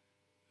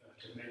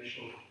to make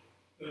sure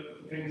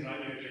that the things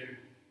like you're doing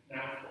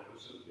now for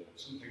us, that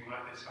something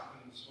like this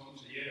happens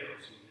once a year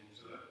or something,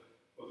 so that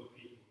other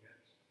people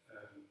get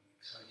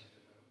excited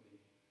about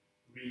the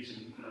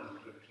reason and are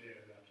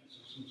clear about it. So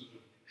some sort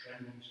of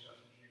training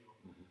strategy or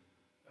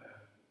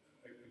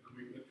a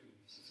group that can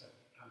set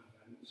up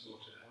events or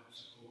to help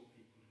support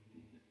people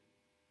who need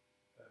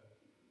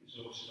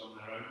resources on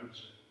their own,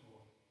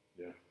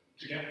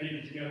 to get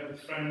people together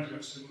with friends who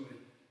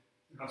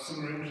have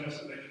similar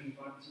interests that they can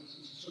invite.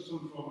 So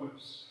some form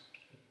of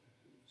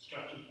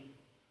strategy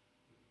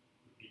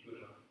would be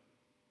good.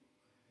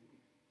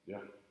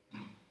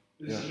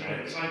 This is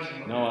very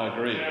exciting. No, I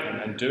agree.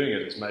 And doing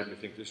it has made me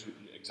think this would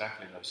be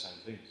exactly those same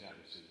things. Yeah,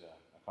 this is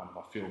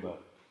I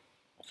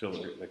feel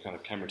the kind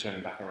of camera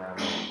turning back around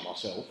on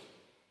myself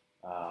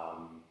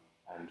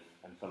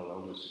and fellow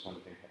elders to kind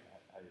of think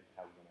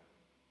how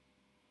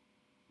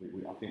we're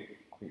going to. I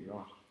think you're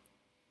right.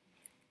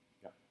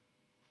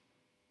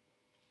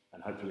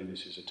 And hopefully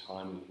this is a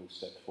tiny little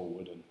step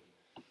forward and,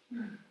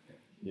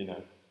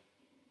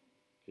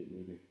 keep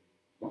moving.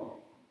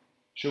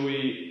 Shall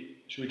we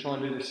try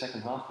and do this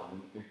second half then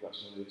and think about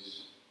some of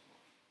these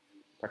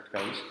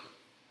practicalities?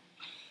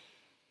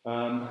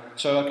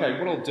 Okay,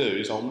 what I'll do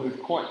is I'll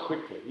move quite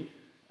quickly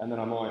and then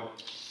I might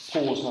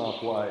pause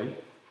halfway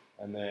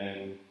and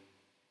then,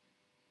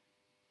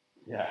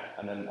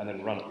 and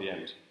then run at the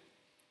end.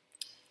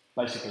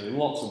 Basically,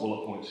 lots of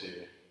bullet points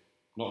here,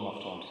 not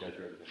enough time to go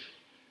through everything.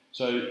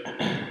 So,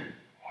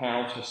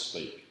 how to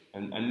speak.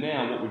 And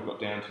now what we've got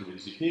down to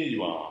is, here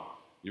you are,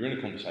 you're in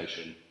a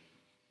conversation,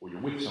 or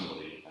you're with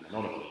somebody and they're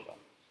not a believer.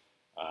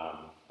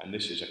 And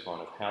this is a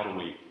kind of,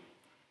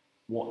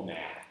 what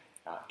now?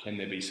 Can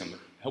there be some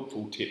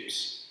helpful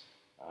tips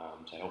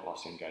to help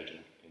us engage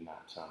in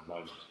that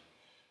moment?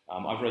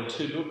 I've read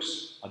 2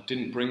 books. I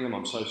didn't bring them,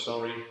 I'm so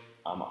sorry.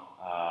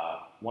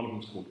 One of them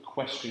is called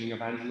Questioning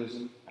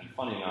Evangelism, and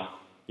funny enough,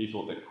 he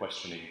thought that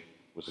questioning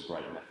was a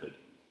great method.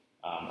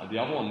 And the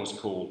other one was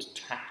called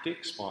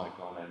Tactics by a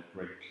guy named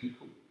Greg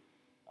Koukl.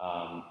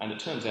 And it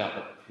turns out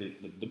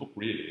that the book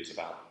really is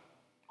about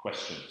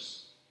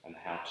questions and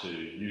how to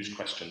use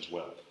questions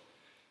well.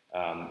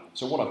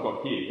 So what I've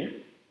got here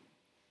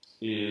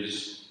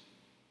is,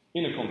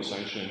 in a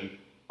conversation,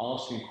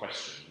 asking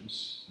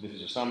questions. This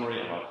is a summary,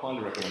 and I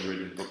highly recommend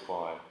reading the book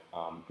by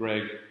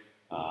Greg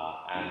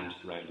and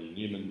Randy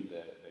Newman.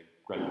 They're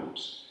great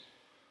books.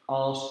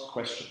 Ask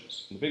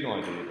questions. And the big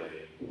idea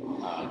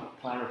being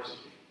clarity.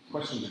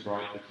 Questions are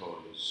great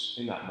because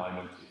in that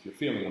moment, if you're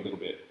feeling a little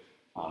bit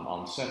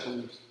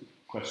unsettled,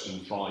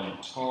 questions buy you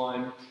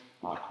time.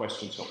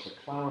 Questions help to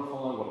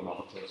clarify what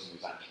another person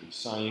is actually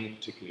saying,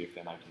 particularly if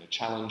they're making a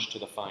challenge to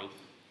the faith.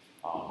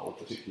 or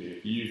particularly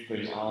if you've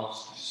been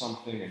asked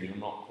something and you're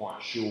not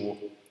quite sure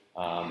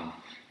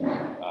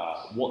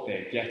what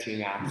they're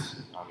getting at,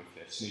 if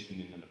they're sneaking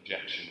in an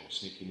objection or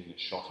sneaking in a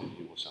shot at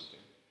you or something.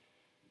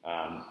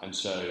 And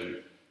so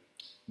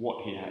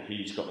what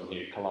he's got them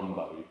here,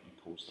 Columbo,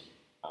 he calls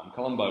them.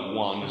 Columbo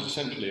 1 is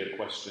essentially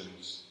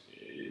questions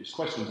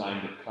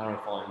aimed at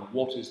clarifying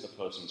what is the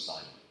person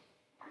saying.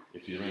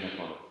 If you're in a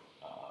kind of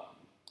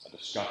a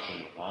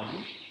discussion or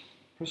argument,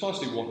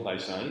 precisely what are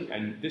they saying?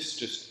 And this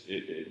just,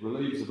 it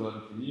relieves the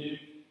burden from you.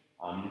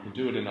 You can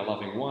do it in a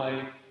loving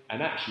way,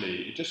 and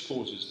actually it just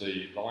causes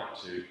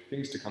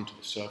things to come to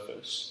the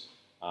surface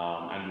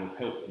and will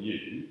help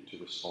you to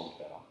respond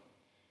better.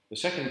 The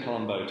second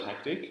Columbo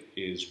tactic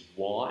is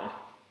why,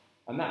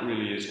 and that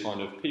really is kind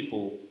of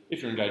people,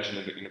 if you're engaged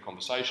in a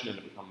conversation and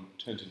it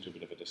turns into a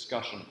bit of a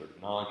discussion, a bit of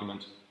an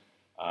argument,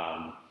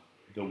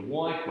 the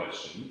why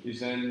question is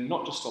then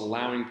not just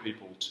allowing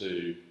people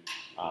to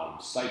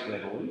state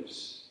their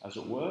beliefs, as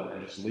it were,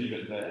 and just leave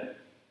it there,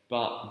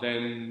 but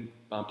then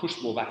push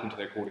the ball back into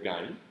their court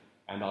again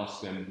and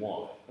ask them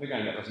why. And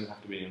again, that doesn't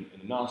have to be in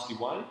a nasty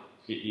way.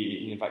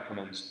 He in fact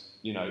comments,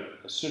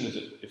 as soon as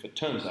if it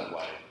turns that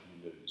way,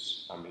 you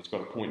lose. It's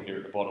got a point here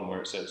at the bottom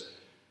where it says,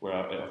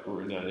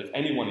 if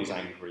anyone is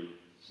angry,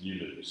 you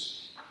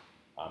lose.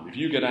 If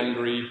you get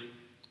angry,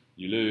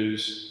 you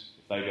lose.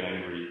 If they get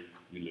angry,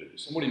 you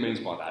lose. And what he means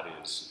by that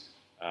is...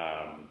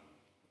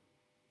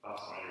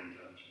 that's why you're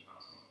intention,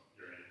 that's not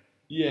your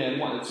aim.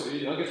 Yeah, so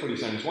I guess what he's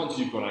saying is once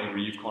you've got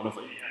angry, you've kind of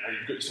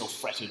you've got yourself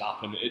fretted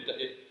up, and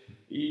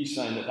he's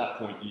saying at that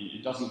point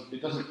it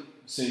doesn't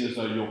seem as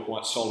though you're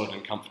quite solid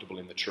and comfortable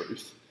in the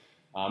truth.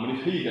 And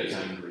if he gets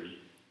angry,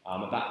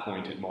 at that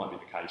point it might be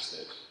the case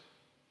that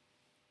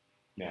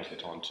now's the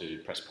time to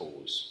press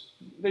pause.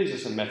 These are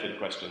some method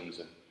questions,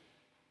 and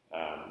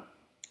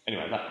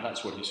anyway,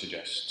 that's what he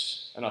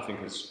suggests, and I think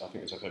there's a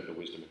fair bit of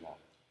wisdom in that.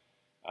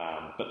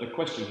 But the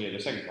question here, the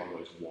second one,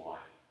 was why.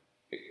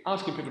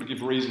 Asking people to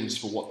give reasons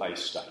for what they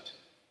state.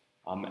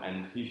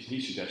 And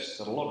he suggests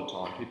that a lot of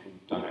time people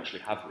don't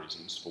actually have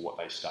reasons for what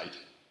they state.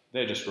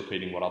 They're just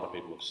repeating what other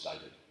people have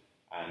stated.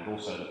 And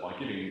also that by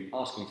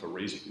asking for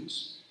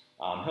reasons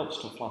helps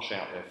to flush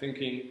out their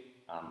thinking,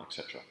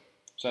 etc.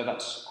 So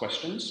that's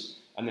questions.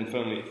 And then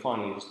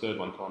finally, this third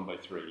one, Columbo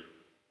 3,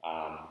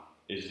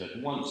 is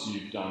that once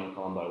you've done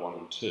Columbo 1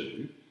 and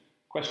 2,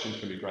 questions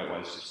can be great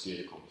ways to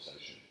steer the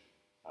conversation.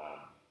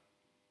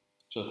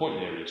 So the point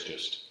there is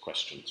just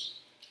questions.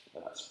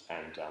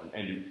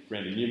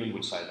 Randy Newman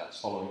would say that's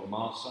following the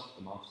Master,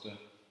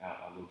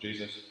 our Lord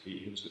Jesus.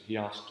 He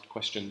asked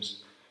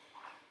questions.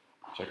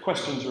 So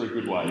questions are a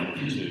good way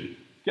to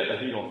get the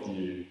heat off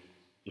you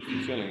if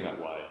you're feeling that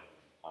way,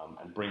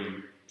 and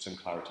bring some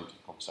clarity to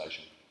the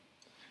conversation.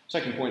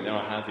 Second point now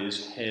I have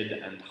is head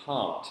and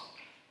heart.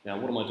 Now,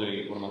 what am I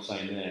doing? What am I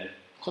saying there?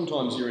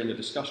 Sometimes you're in a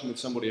discussion with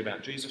somebody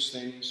about Jesus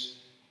things,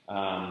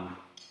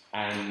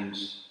 and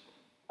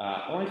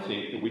I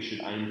think that we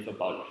should aim for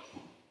both.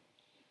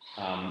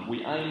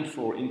 We aim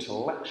for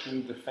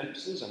intellectual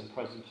defences and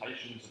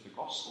presentations of the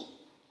gospel,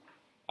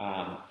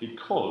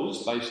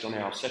 because, based on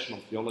our session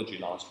on theology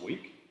last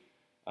week,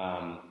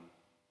 I've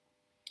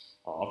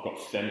got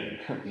Fleming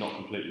not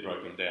completely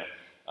broken down.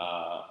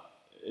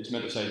 It's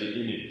meant to say the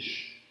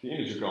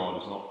image of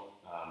God is not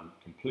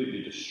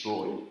completely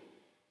destroyed.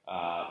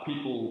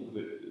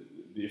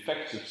 The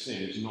effects of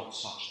sin is not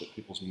such that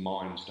people's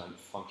minds don't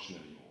function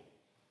anymore.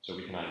 So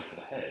we can aim for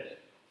the head,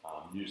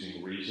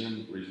 using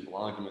reason, reasonable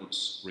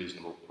arguments,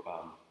 reasonable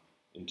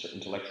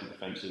intellectual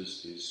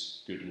defences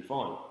is good and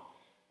fine.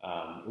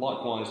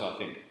 Likewise, I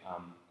think,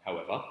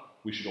 however,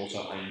 we should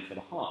also aim for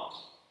the heart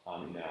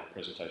in our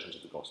presentations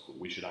of the gospel.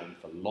 We should aim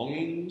for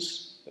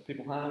longings that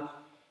people have.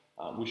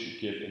 We should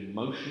give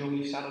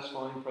emotionally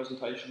satisfying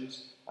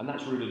presentations, and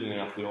that's rooted in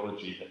our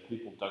theology that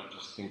people don't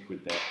just think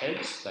with their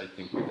heads, they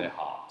think with their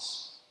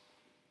hearts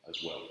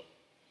as well.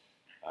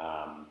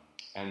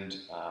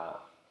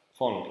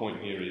 Final point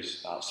here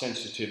is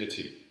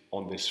sensitivity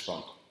on this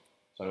front.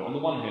 So on the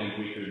one hand,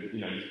 we could,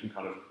 you can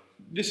kind of,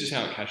 this is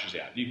how it cashes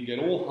out. You can get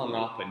all hung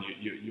up and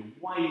you're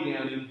way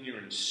down in here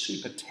in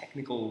super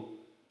technical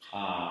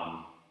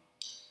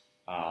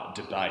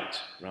debate,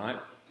 right?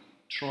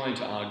 Trying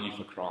to argue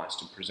for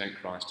Christ and present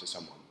Christ to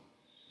someone.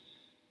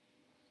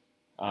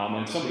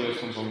 And somebody else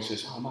comes along and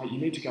says, oh mate, you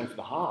need to go for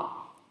the heart.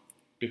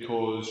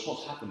 Because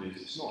what's happened is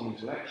it's not an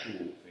intellectual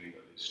thing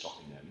that is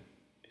stopping them.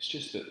 It's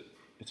just that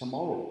it's a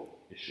moral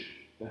issue.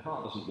 Their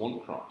heart doesn't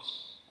want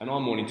Christ. And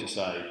I'm wanting to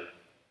say,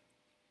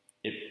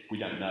 we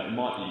don't know. It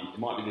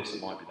might be this,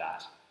 it might be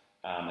that.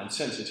 And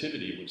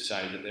sensitivity would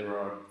say that there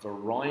are a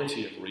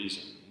variety of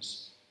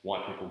reasons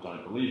why people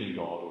don't believe in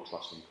God or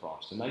trust in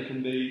Christ. And they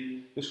can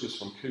be, this was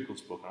from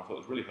Kugel's book, and I thought it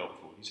was really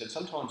helpful. He said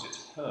sometimes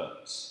it's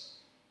hurts.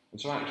 And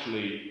so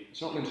actually,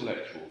 it's not an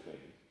intellectual thing,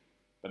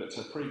 but it's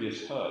a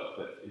previous hurt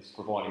that is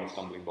providing a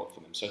stumbling block for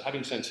them. So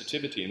having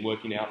sensitivity and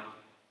working out,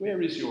 where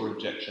is your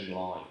objection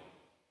lying?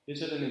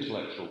 Is it an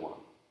intellectual one?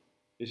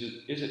 Is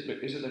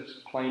it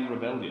a plain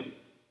rebellion,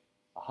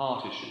 a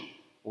heart issue,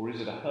 or is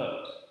it a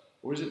hurt?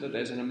 Or is it that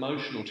there's an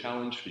emotional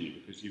challenge for you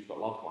because you've got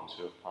loved ones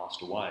who have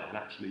passed away and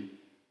actually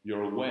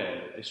you're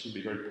aware that this would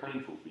be very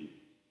painful for you?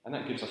 And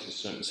that gives us a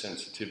certain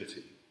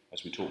sensitivity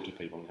as we talk to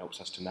people and helps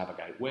us to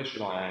navigate, where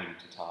should I aim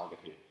to target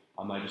here?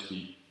 I may just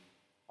be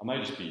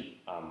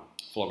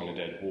flogging a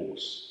dead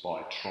horse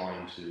by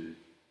trying to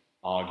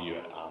argue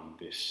at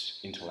this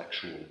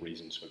intellectual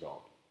reasons for God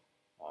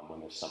when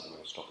there's something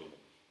that's stopping them.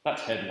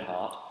 That's head and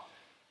heart.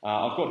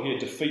 I've got here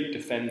defeat,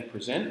 defend,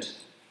 present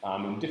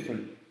in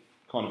different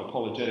kind of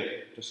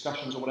apologetic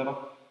discussions or whatever.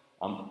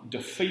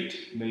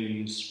 Defeat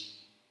means,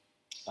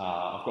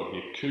 I've got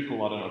here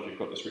Kukul, I don't know if you've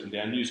got this written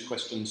down, use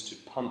questions to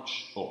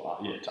punch or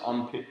to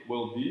unpick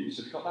worldviews.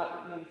 Have you got that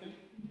written anything?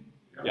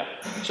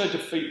 Yeah. So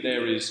defeat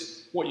there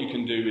is, what you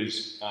can do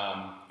is,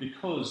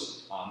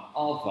 because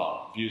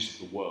other views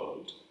of the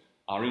world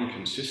are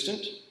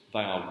inconsistent,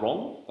 they are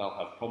wrong, they'll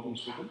have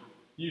problems with them,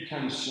 you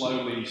can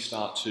slowly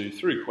start to,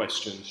 through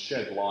questions,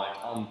 shed light,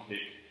 unpick,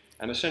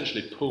 and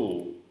essentially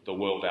pull the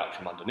world out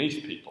from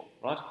underneath people,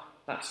 right?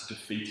 That's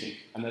defeating.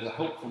 And there's a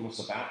helpfulness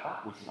about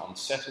that. We can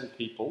unsettle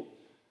people,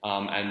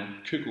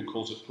 and Kukul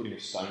calls it putting a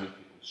stone in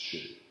people's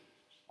shoe.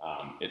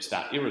 It's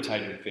that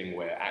irritating thing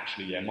where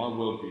actually, my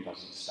worldview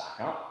doesn't stack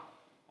up,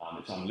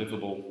 it's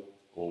unlivable,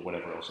 or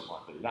whatever else it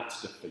might be.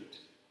 That's defeat.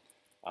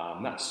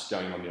 That's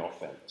going on the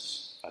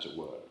offence, as it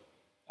were.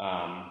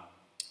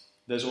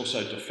 There's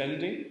also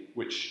defending,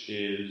 which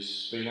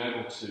is being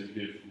able to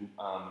give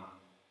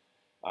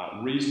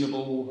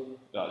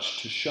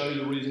to show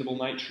the reasonable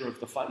nature of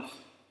the faith,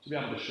 to be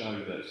able to show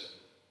that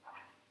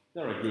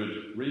there are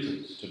good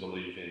reasons to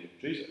believe in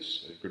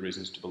Jesus, there are good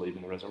reasons to believe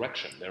in the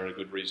resurrection, there are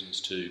good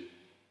reasons to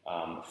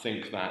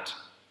think that,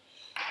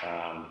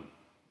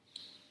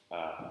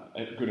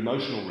 good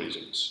emotional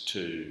reasons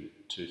to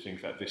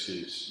think that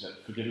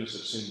that forgiveness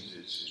of sins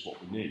is what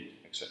we need,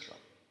 etc.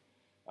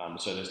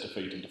 So there's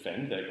defeat and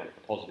defend, they're kind of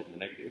the positive and the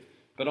negative.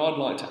 But I'd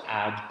like to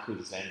add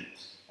present.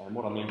 And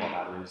what I mean by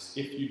that is,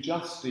 if you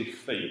just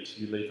defeat,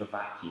 you leave a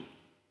vacuum.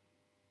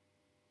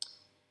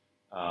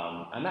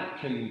 And that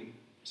can,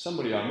 I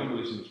remember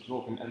listening to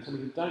talk, and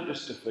somebody said, don't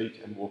just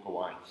defeat and walk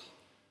away.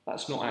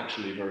 That's not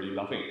actually very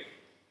loving.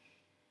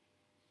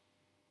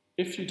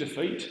 If you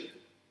defeat,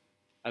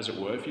 as it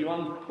were, if you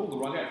pull the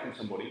rug out from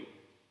somebody,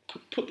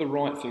 put the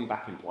right thing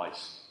back in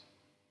place.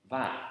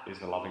 That is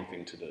the loving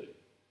thing to do.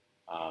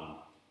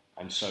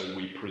 And so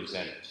we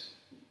present.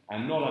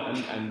 And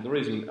the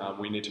reason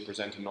we need to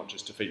present and not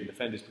just defeat and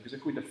defend is because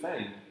if we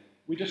defend,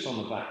 we're just on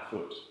the back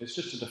foot. It's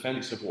just a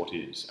defence of what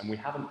is, and we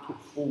haven't put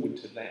forward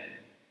to them,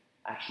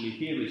 actually,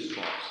 here is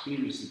Christ,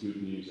 here is the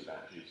good news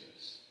about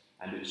Jesus,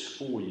 and it's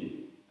for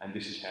you, and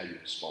this is how you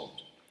respond.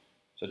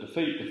 So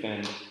defeat,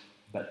 defend,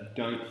 but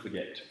don't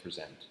forget to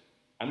present.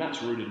 And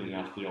that's rooted in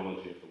our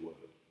theology of the Word,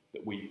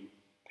 that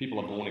people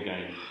are born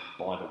again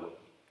by the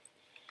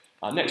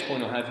Word. Next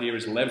point I have here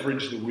is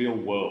leverage the real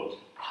world.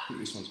 I think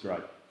this one's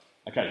great.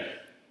 Okay,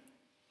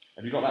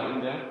 have you got that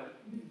written down?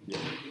 Yeah,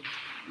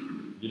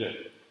 you do.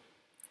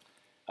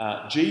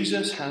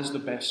 Jesus has the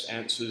best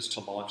answers to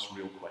life's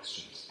real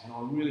questions, and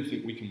I really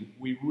think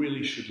we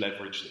really should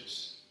leverage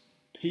this.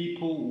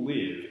 People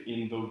live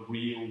in the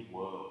real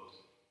world,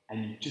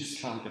 and you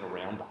just can't get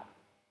around that.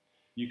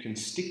 You can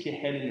stick your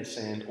head in the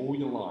sand all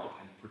you like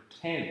and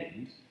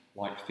pretend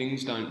like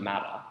things don't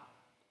matter,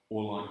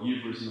 or like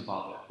you've risen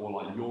above it, or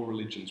like your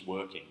religion's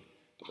working.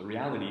 But the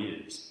reality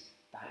is,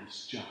 that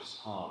is just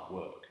hard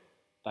work.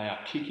 They are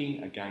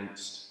kicking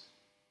against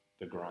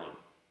the grain.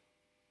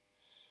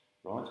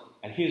 Right?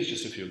 And here's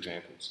just a few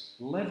examples.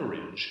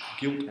 Leverage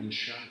guilt and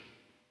shame.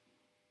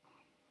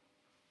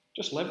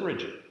 Just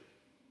leverage it.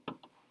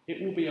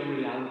 It will be a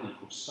reality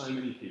for so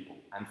many people,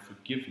 and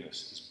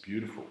forgiveness is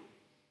beautiful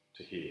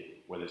to hear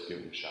where there's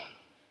guilt and shame.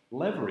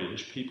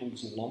 Leverage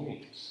people's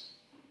longings.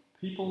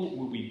 People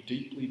will be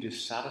deeply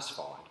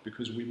dissatisfied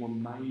because we were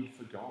made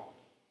for God.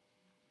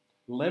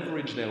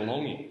 Leverage their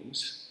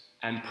longings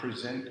and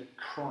present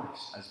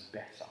Christ as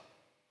better.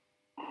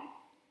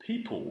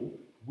 People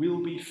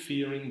will be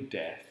fearing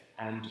death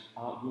and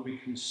will be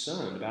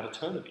concerned about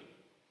eternity.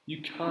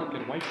 You can't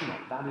get away from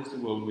that. That is the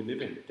world we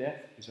live in.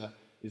 Death is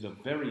a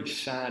very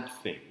sad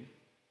thing.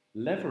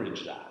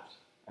 Leverage that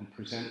and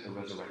present the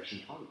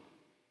resurrection hope.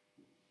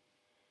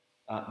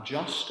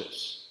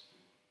 Justice.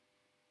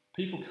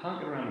 People can't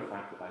get around the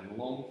fact that they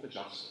long for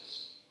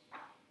justice.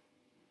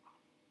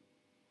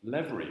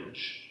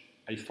 Leverage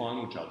a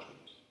final judgment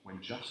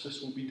when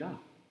justice will be done.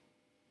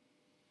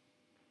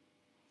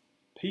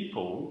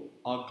 People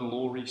are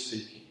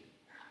glory-seeking.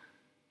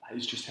 That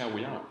is just how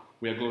we are.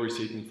 We are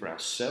glory-seeking for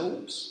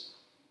ourselves,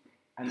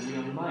 and we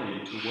are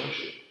made to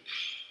worship.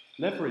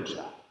 Leverage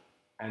that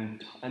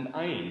and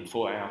aim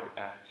for our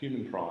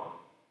human pride.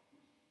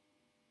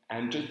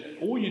 And just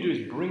all you do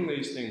is bring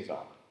these things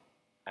up,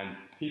 and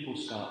people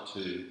start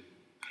to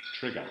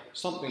trigger.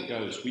 Something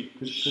goes,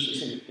 because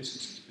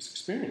it's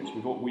experience.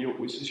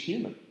 This is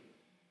human.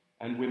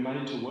 And we're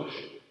made to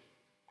worship.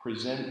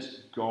 Present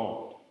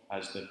God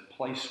as the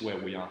place where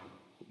we are,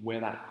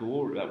 where that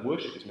glory, that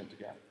worship is meant to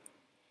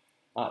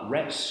go.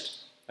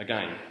 Rest.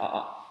 Again,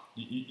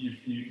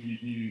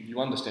 You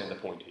understand the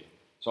point here.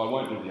 So I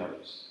won't do the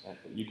others,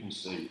 but you can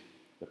see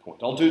the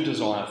point. I'll do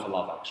desire for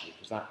love, actually,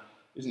 because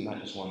isn't that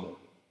just one that,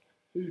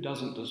 who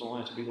doesn't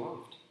desire to be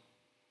loved?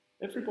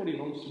 Everybody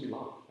wants to be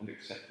loved and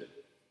accepted.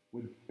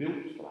 We're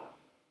built for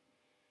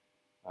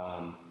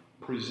that.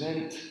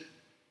 Present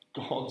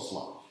God's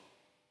love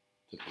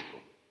to people.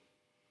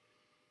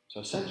 So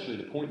essentially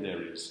the point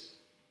there is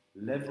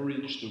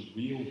leverage the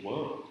real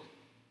world.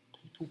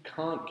 People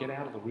can't get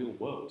out of the real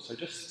world, so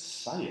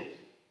just say it.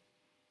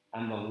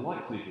 And the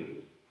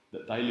likelihood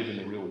that they live in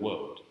the real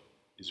world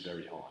is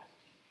very high.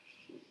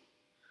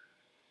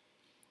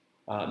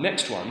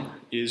 Next one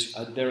is,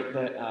 I've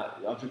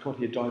got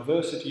here,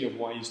 diversity of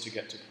ways to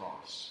get to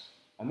Christ.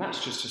 And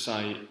that's just to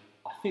say,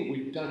 I think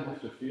we don't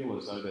have to feel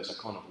as though there's a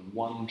kind of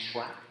one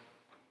track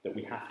that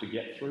we have to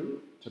get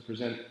through to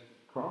present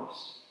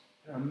Christ.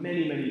 There are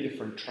many, many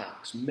different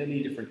tracks,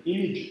 many different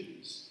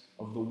images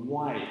of the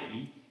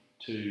way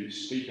to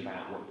speak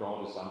about what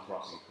God has done for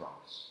us in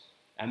Christ.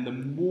 And the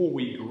more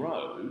we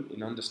grow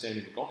in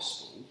understanding the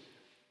gospel,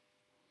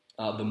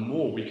 the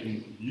more we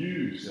can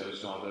use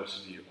those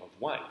diversity of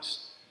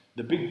ways.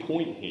 The big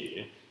point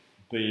here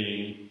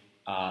being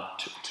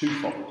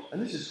twofold.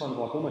 And this is kind of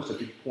like almost a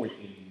big point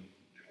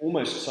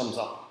almost sums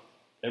up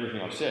everything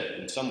I've said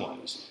in some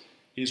ways,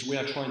 is we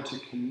are trying to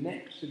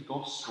connect the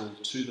gospel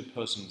to the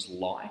person's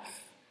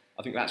life.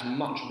 I think that's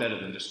much better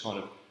than just kind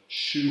of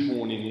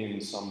shoehorning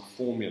in some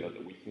formula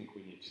that we think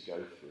we need to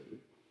go through.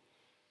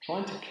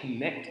 Trying to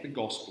connect the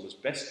gospel as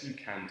best you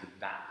can to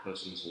that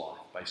person's life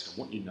based on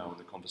what you know in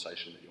the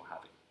conversation that you're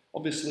having.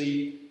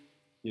 Obviously,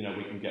 we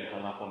can get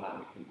hung up on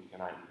that.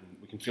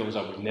 We can feel as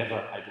though we're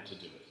never able to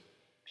do it.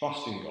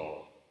 Trust in God.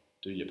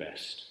 Do your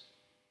best.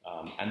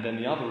 And then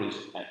the other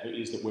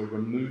is that we're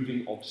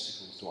removing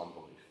obstacles to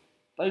unbelief.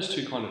 Those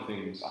two kind of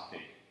things, I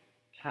think,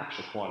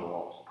 capture quite a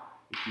lot.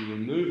 If you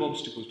remove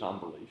obstacles to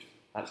unbelief,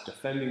 that's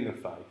defending the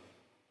faith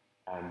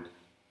and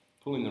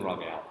pulling the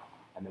rug out,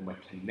 and then we're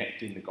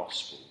connecting the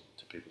gospel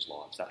to people's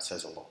lives. That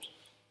says a lot.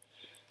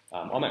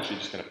 I'm actually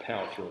just going to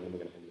power through and then we're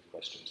going to end with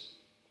questions.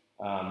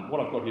 What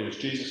I've got here is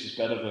Jesus is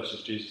better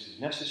versus Jesus is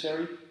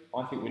necessary.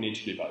 I think we need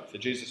to do both. The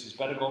Jesus is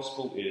better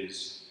gospel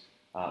is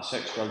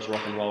sex, drugs,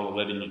 rock and roll are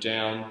letting you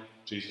down.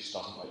 Jesus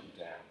doesn't let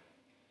you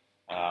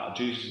down.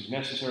 Jesus is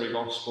necessary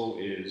gospel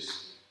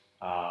is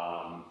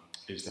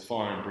the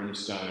fire and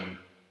brimstone,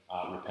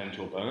 repent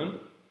or burn.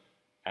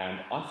 And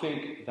I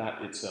think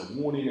that it's a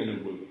warning and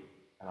a wooing.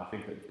 And I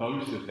think that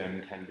both of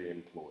them can be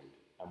employed.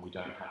 And we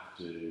don't have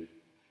to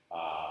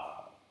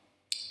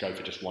go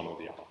for just one or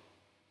the other.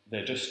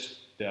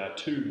 There are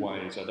two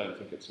ways. I don't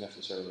think it's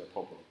necessarily a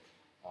problem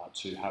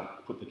to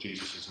put the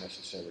Jesus is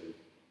necessary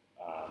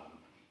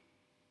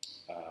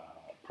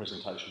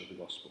presentation of the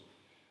gospel.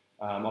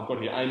 I've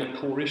got here aim at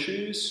core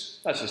issues.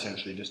 That's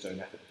essentially just an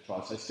effort to try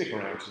and say stick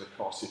around to the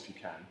cross if you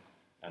can,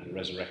 and the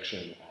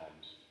resurrection,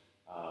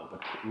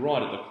 and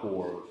right at the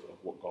core of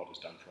what God has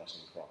done for us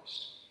in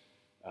Christ.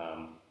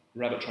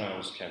 Rabbit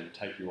trails can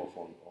take you off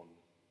on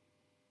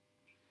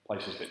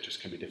places that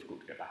just can be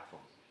difficult to get back from.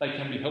 They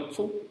can be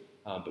helpful,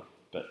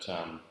 but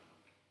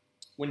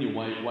when you're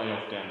way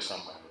off down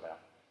somewhere about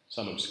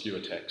some obscure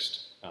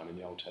text in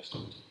the Old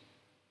Testament,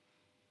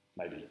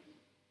 maybe,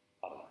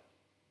 I don't know,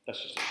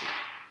 that's just a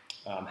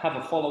thing. Have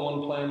a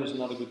follow-on plan is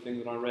another good thing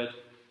that I read.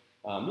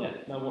 What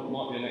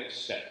might be the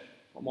next step?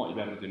 What might you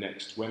be able to do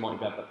next? Where might you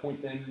be able to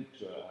point them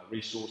to a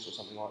resource or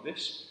something like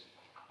this?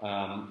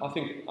 I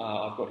think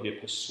I've got here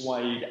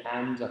persuade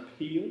and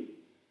appeal.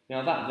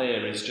 Now that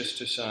there is just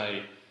to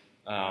say,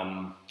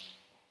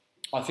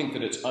 I think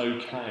that it's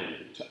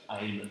okay to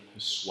aim at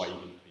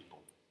persuading people.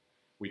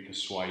 We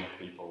persuade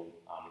people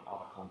in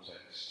other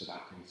contexts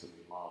about things that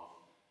we love.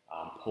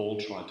 Paul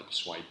tried to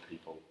persuade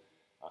people.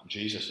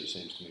 Jesus, it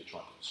seems to me, tried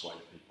to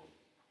persuade people.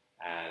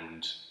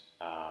 And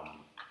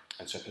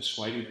so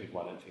persuading people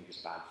I don't think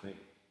is a bad thing,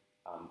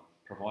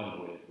 provided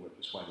we're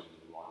persuading them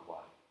in the right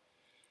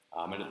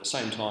way. And at the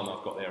same time,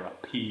 I've got there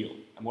appeal.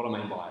 And what I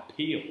mean by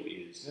appeal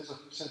is there's a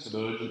sense of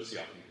urgency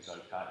I think is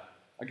okay.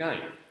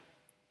 Again,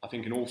 I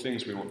think in all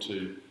things we want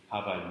to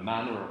have a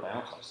manner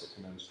about us that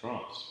commends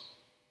Christ.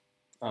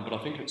 But I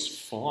think it's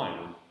fine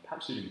and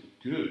perhaps even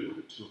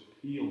good to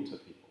appeal to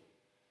people.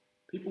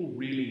 People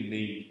really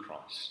need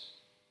Christ.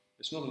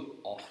 It's not an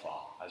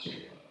offer, as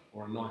it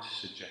were, or a nice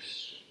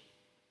suggestion.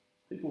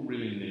 People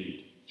really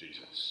need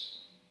Jesus.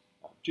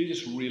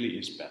 Jesus really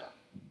is better.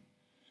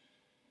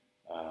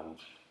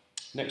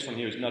 Next one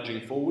here is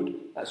nudging forward.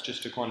 That's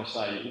just to kind of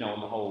say, on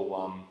the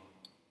whole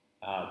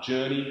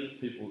journey,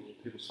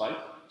 people's faith,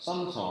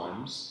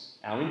 sometimes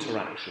our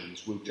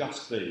interactions will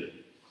just be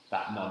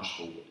that nudge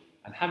forward.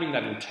 And having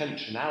that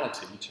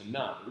intentionality to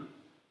know,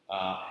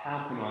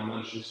 how can I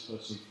nudge this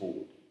person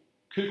forward?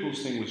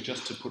 Kugel's thing was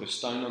just to put a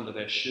stone under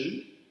their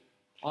shoe.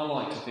 I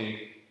like to think,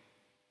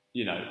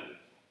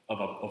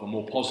 of a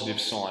more positive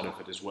side of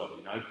it as well.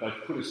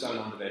 Both put a stone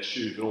under their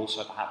shoe, but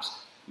also perhaps,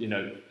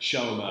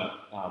 show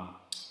them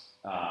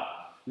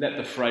let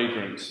the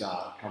fragrance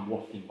come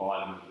wafting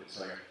by them a bit.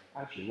 So they go,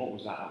 actually, what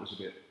was that? That was a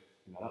bit,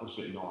 that was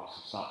a bit nice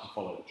and start to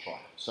follow the trail.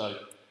 So,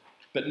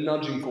 but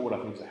nudging forward, I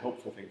think, is a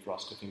helpful thing for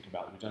us to think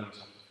about. We don't have to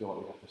feel like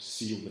we have to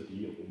seal the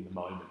deal in the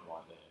moment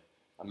right there.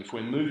 If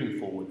we're moving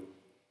forward,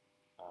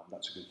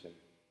 that's a good thing.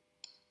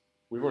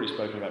 We've already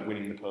spoken about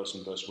winning the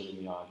person versus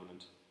winning the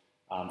argument,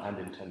 and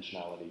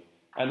intentionality.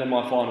 And then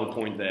my final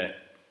point there,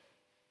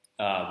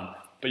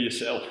 be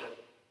yourself.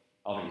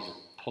 I think this is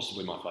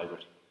possibly my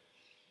favourite.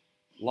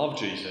 Love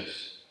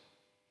Jesus,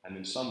 and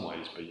in some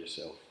ways be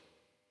yourself.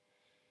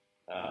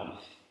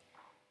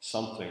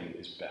 Something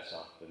is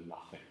better than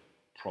nothing,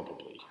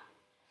 probably.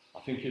 I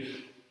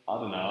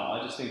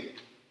just think,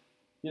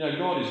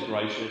 God is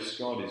gracious,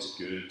 God is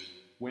good.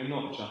 We're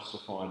not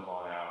justified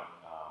by our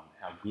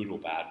how good or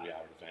bad we are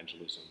at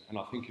evangelism. And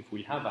I think if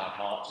we have our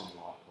hearts in the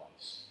right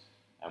place,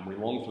 and we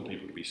long for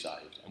people to be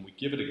saved, and we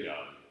give it a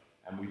go,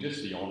 and we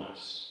just be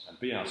honest and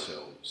be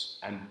ourselves,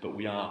 but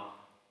we are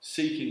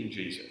seeking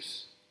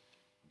Jesus,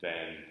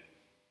 then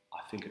I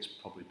think it's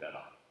probably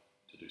better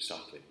to do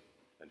something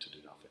than to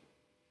do nothing.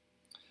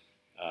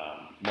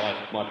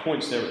 My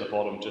points there at the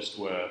bottom just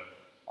were,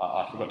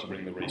 I forgot to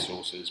bring the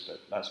resources,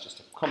 but that's just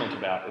a comment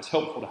about it's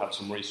helpful to have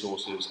some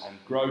resources,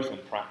 and growth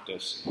and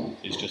practice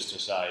is just to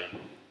say,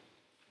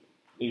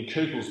 in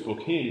Kugel's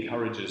book, he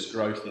encourages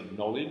growth in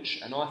knowledge,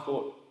 and I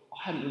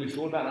hadn't really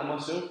thought about that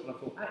myself, but I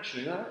thought,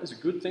 actually, that is a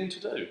good thing to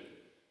do.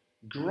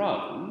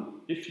 Grow,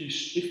 if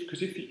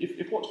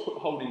what's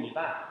holding you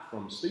back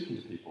from speaking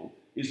to people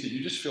is that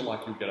you just feel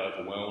like you'll get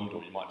overwhelmed,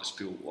 or you might just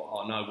feel,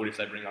 oh no, what if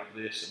they bring up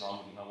this and I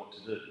wouldn't know what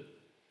to do?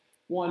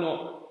 Why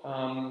not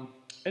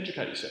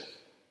educate yourself?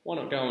 Why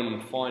not go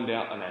and find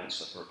out an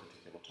answer for a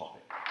particular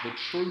topic? The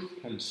truth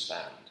can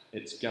stand.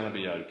 It's going to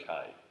be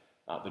okay.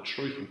 The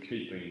truth will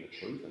keep being the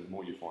truth, and the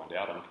more you find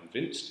out, I'm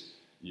convinced,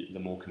 the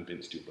more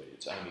convinced you'll be.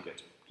 It only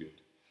gets good.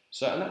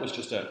 So, and that was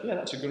just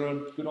that's a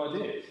good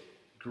idea.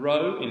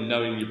 Grow in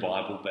knowing your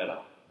Bible better.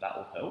 That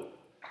will help.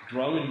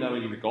 Grow in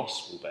knowing the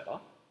gospel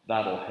better.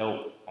 That will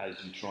help as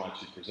you try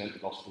to present the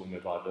gospel in a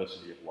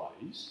diversity of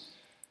ways.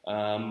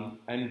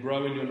 And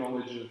grow in your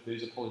knowledge of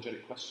these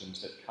apologetic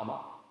questions that come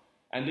up.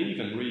 And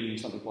even reading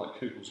something like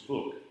Kugel's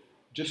book,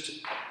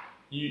 just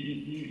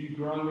you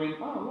grow in,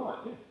 oh right,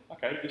 yeah,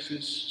 okay, this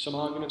is some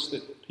arguments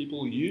that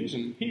people use,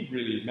 and he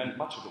really meant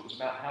much of it was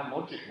about how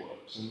logic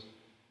works, and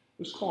it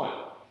was quite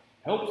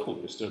helpful,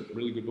 just a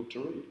really good book to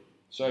read.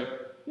 So,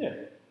 yeah,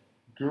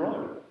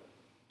 grow.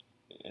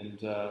 And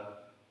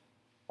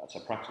that's a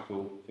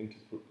practical thing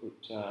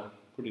to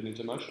put it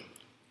into motion.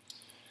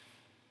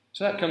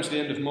 So that comes to the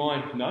end of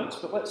my notes,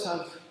 but let's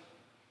have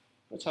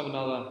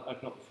another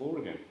open up the floor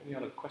again. Any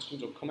other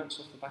questions or comments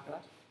off the back of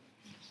that?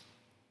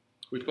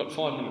 We've got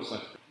 5 minutes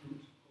left.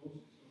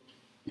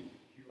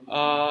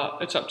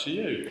 It's up to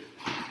you.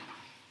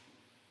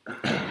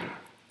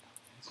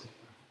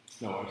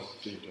 No worries.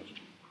 See you, Josh.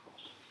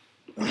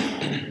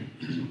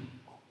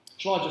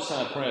 Shall I just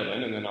say a prayer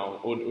then, and then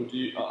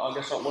I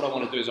guess what I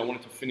want to do is I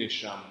wanted to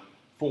finish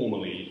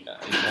formally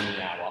on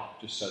the hour,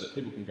 just so that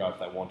people can go if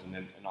they want, and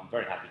I'm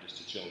very happy just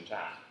to chill and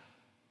chat.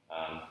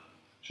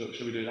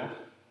 Should we do that?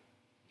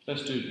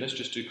 Let's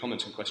just do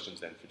comments and questions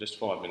then for just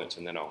 5 minutes,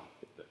 and then I'll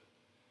hit the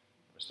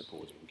rest of the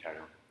boards and we can carry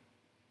on.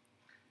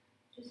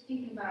 Just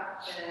thinking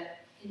about the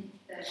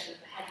sort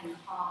of head and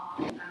heart.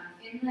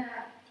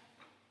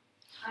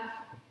 I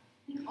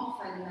think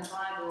often in the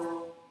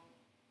Bible,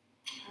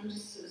 I'm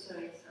just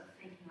sort of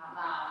thinking out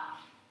loud.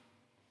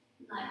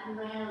 Like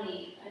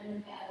rarely, I don't know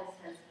if it ever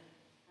says,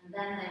 and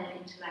then they were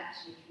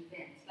intellectually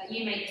convinced. Like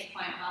you made this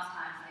point last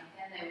time, like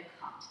then they were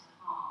cut to the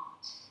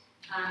heart.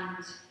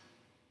 And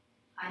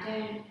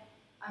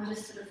I'm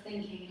just sort of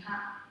thinking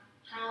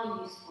how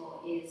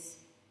useful is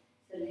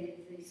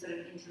the sort of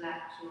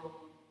intellectual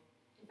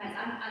defense.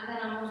 And then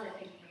I'm also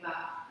thinking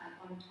about like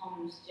on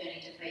Tom's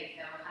journey to faith,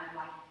 there were kind of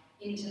like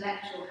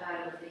intellectual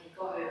hurdles that he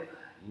got over,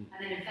 and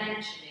then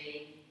eventually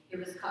he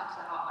was cut to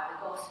the heart by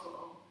the gospel.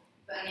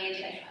 But the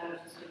intellectual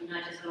hurdles were sort of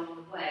nudges along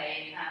the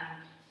way.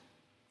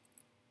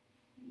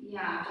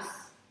 I'm just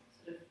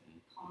sort of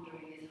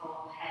pondering this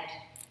whole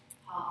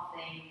head-heart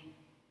thing.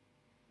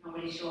 I'm not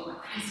really sure what my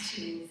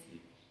question is.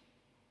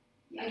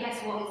 I guess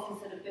what is the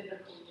sort of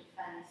biblical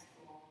defence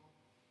for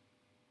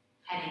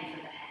heading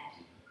for the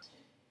head?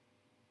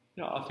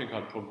 Yeah, I think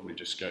I'd probably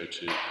just go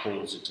to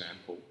Paul's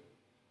example.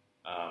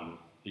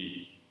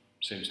 He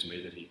seems to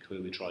me that he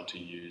clearly tried to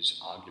use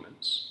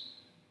arguments.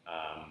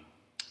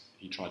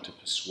 He tried to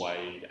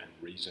persuade and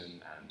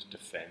reason and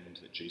defend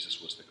that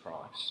Jesus was the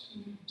Christ.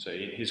 Mm-hmm. So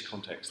in his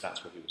context,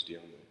 that's what he was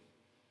dealing with.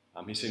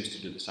 He seems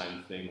to do the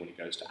same thing when he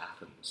goes to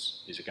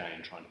Athens. He's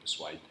again trying to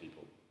persuade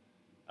people.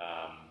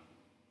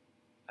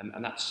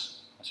 And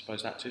that's, I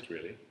suppose that's it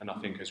really. And I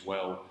think as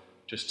well,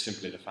 just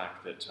simply the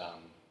fact that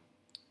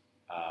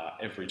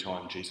every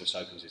time Jesus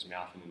opens his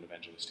mouth in an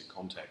evangelistic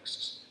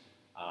context,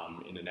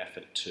 in an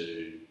effort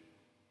to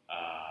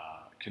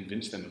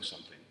convince them of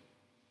something,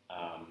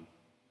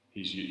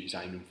 he's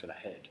aiming for the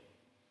head.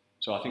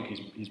 So I think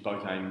he's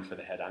both aiming for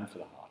the head and for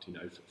the heart. You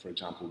know, for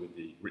example, with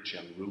the rich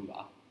young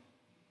ruler,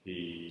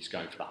 he's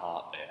going for the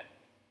heart there.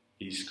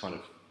 He's kind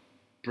of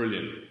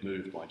brilliant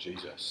moved by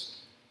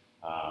Jesus.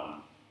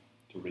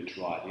 to reach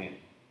right in.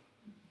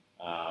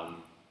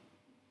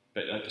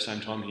 But at the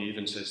same time, he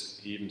even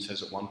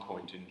says at one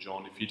point in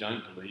John, if you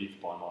don't believe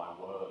by my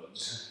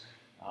words,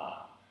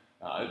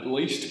 at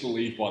least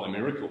believe by the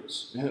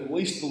miracles. At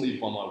least believe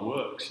by my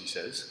works, he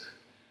says.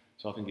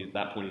 So I think at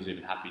that point he's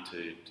even happy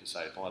to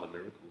say by the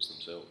miracles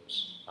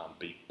themselves,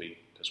 be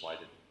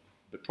persuaded.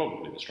 But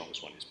probably the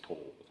strongest one is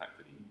Paul, the fact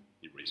that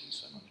he reasons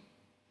so much.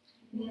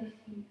 The other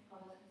thing I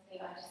was going to say,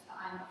 that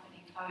I'm often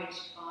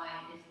encouraged by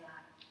is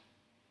that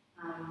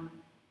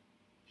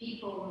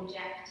people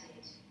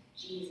rejected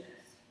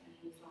Jesus when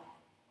he was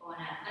on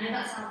earth. I know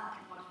that sounds like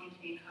an odd thing to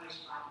be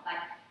encouraged by, but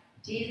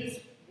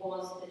Jesus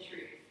was the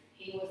truth.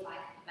 He was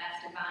the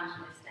best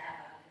evangelist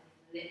ever because he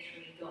was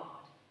literally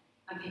God,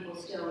 and people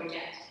still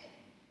rejected him.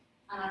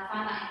 And I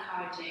find that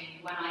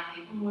encouraging when I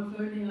think, oh, if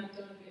only I'd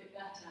done a bit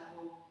better,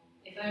 or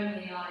if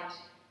only I'd,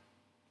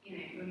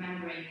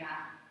 remembering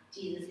that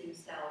Jesus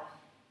himself,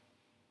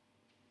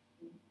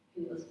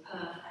 who was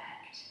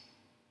perfect,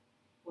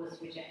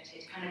 was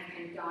rejected, kind of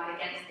can guard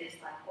against this,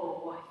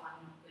 oh, what if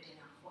I'm not good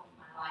enough? What if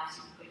my life's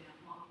not good enough?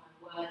 What if my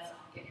words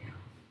aren't good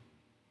enough?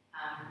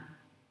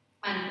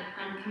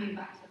 And coming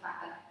back to the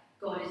fact that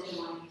God is the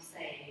one who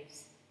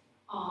saves,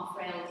 our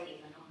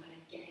frailties are not going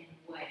to get in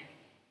the way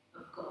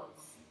of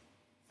God's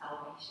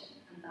salvation.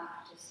 And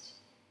that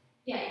just,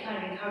 it kind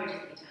of encourages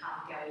me to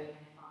have a go even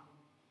if I'm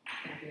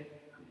going to be a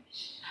bit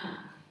rubbish.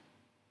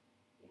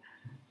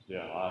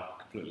 Yeah, I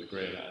completely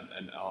agree.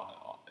 And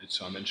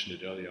so I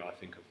mentioned it earlier, I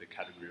think of the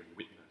category of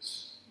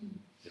witness.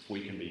 If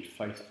we can be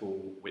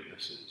faithful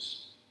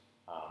witnesses,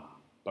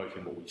 both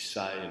in what we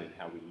say and in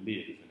how we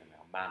live and in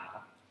our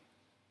manner,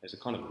 there's a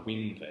kind of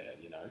win there,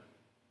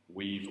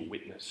 We've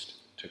witnessed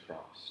to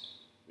Christ.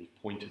 We've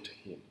pointed to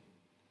him.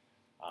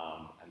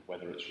 And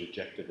whether it's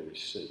rejected or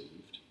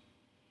received,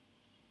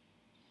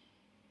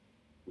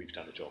 we've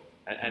done a job.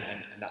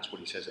 And that's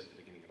what he says at the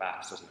beginning of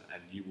Acts, doesn't it?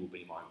 And you will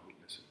be my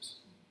witnesses.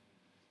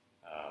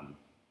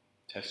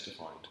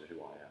 Testifying to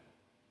who I am.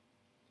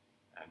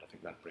 And I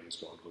think that brings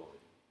God glory.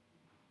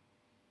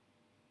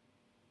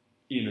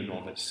 In and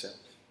of itself,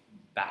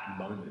 that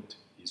moment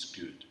is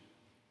good.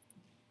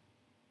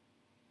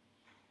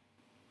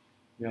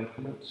 Any other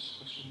comments,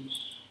 questions?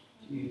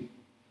 You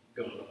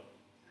go on.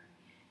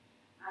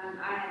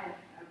 I had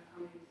a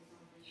comment to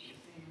something she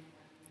was saying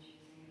about when she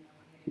was saying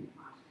about getting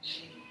hot.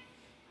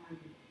 I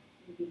think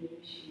maybe the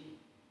issue,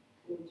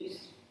 or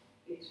just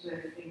it's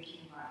worth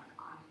thinking about the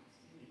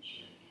context in which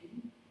you're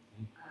in.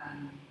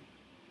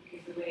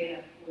 Because the way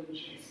that Paul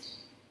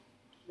addressed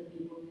the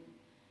people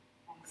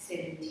at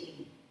 17,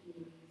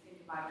 you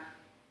think about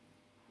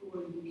who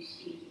are you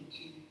speaking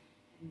to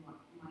and what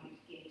might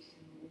get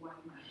them, or what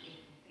might get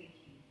them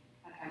thinking.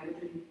 I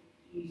wouldn't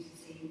use the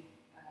same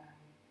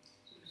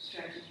sort of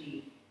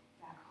strategy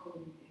back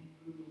home in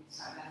rural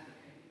South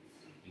Africa.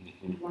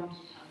 We want to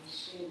tell a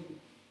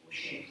story or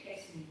share a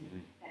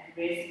testimony that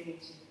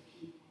resonates with the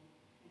people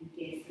and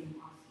gets them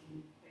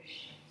asking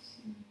questions.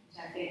 So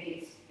I think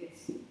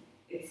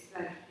it's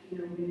like,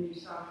 when we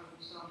start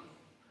with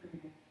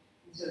prayer.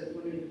 And so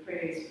one of the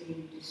prayers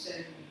being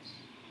discernment,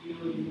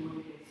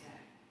 Lord, is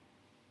that,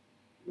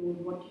 Lord,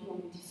 what do you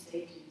want me to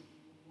say to these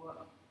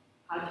people?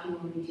 How do you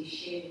want me to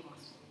share the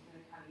gospel?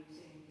 Like how you're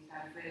saying, these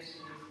diverse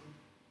ways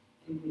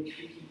in which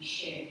we can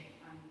share.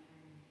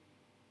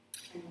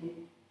 And then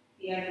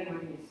the other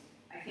one is,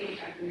 I think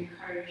I've been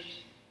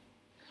encouraged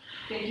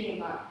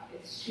thinking about,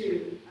 it's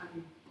true,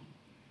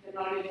 the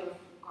knowledge of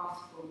the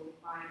gospel, the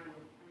Bible,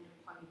 and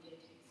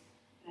apologetics.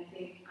 And I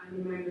think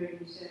I'm remembering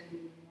the sermon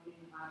in the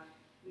morning about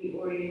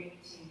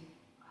reorienting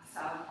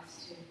ourselves as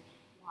to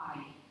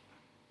why.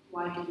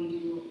 Why do we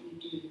do what we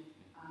do?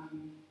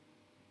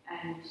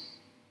 And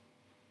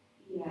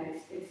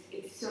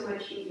it's so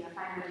much easier. I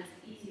find that it's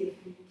easier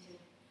for me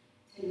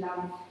to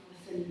love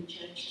within the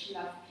church, to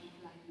love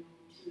people I know,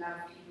 to love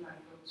people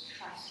I've got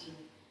trust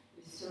with.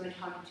 It's so much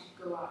harder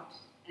to go out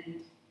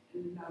and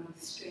love a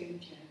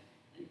stranger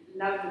and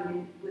love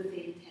them with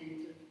the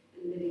intent of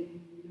letting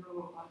them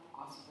know about the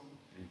gospel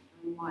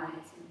and why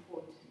it's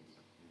important.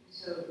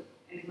 So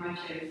as much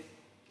as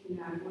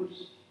I would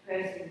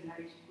personally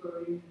like to grow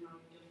in the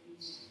knowledge of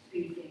these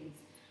three things,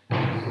 I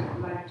also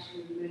would like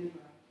to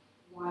remember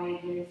why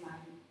it is I'm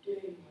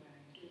doing what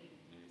I'm doing,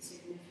 the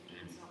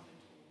significance of it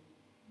all.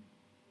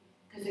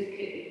 Because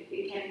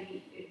it can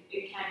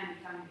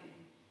become an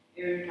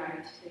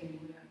erudite thing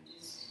where I'm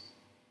just,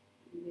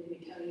 let me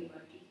tell you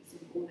about Jesus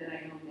and all that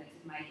I know that's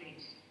in my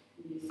head.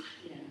 And just,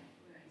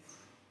 whereas it's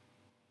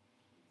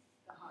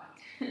the heart.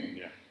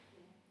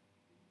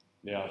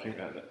 Yeah, I think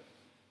that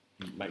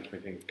makes me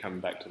think, coming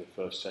back to the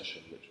first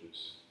session, which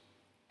was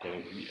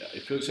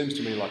it seems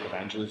to me like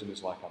evangelism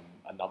is like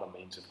another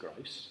means of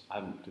grace. I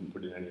didn't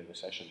put it in any of the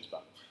sessions,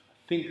 but I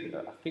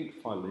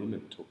think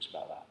Philemon talks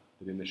about that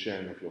in the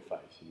sharing of your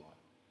faith you might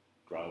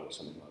grow or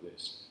something like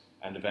this.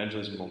 And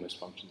evangelism almost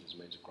functions as a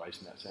means of grace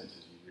in that sense,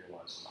 as you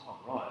realise, oh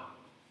right,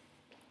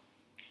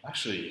 I'm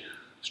actually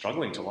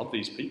struggling to love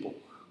these people,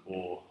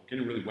 or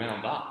getting really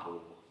wound up, or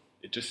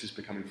it just is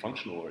becoming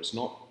functional, or it's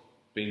not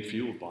being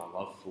fueled by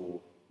love for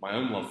my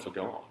own love for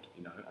God,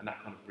 you know, and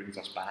that kind of brings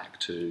us back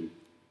to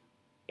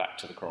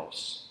the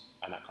cross,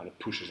 and that kind of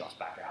pushes us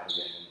back out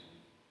again.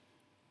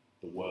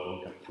 The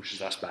world kind of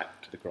pushes us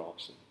back to the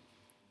cross. And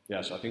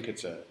yeah, so I think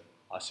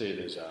I see it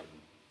as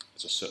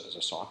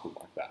a cycle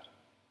like that,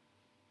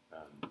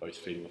 both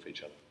feeding off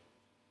each other.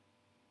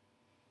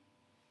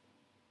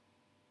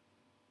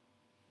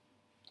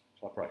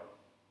 Shall I pray?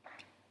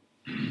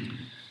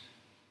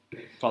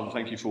 Father,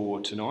 thank you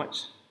for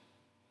tonight.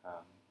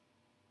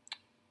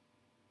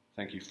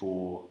 Thank you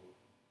for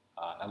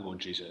our Lord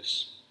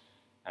Jesus,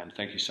 and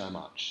thank you so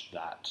much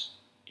that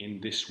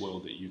in this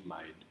world that you've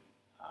made,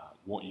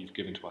 what you've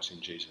given to us in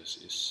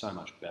Jesus is so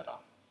much better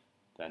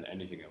than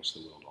anything else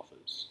the world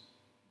offers.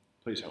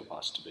 Please help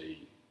us to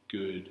be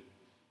good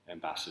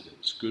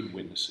ambassadors, good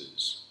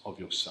witnesses of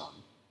your Son,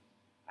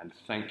 and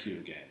thank you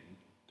again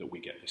that we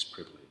get this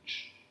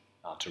privilege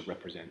to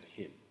represent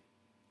him,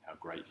 how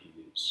great he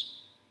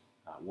is.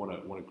 What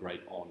a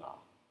great honour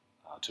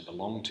to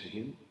belong to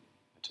him,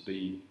 to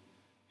be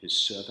his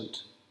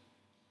servant,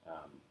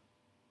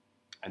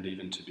 and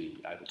even to be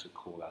able to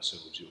call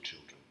ourselves your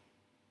children.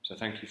 So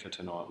thank you for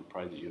tonight. We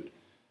pray that you'd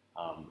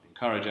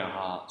encourage our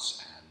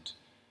hearts and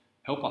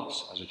help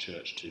us as a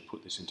church to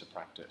put this into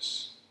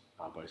practice,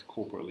 both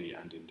corporately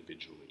and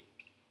individually,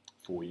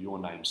 for your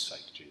name's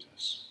sake,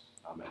 Jesus.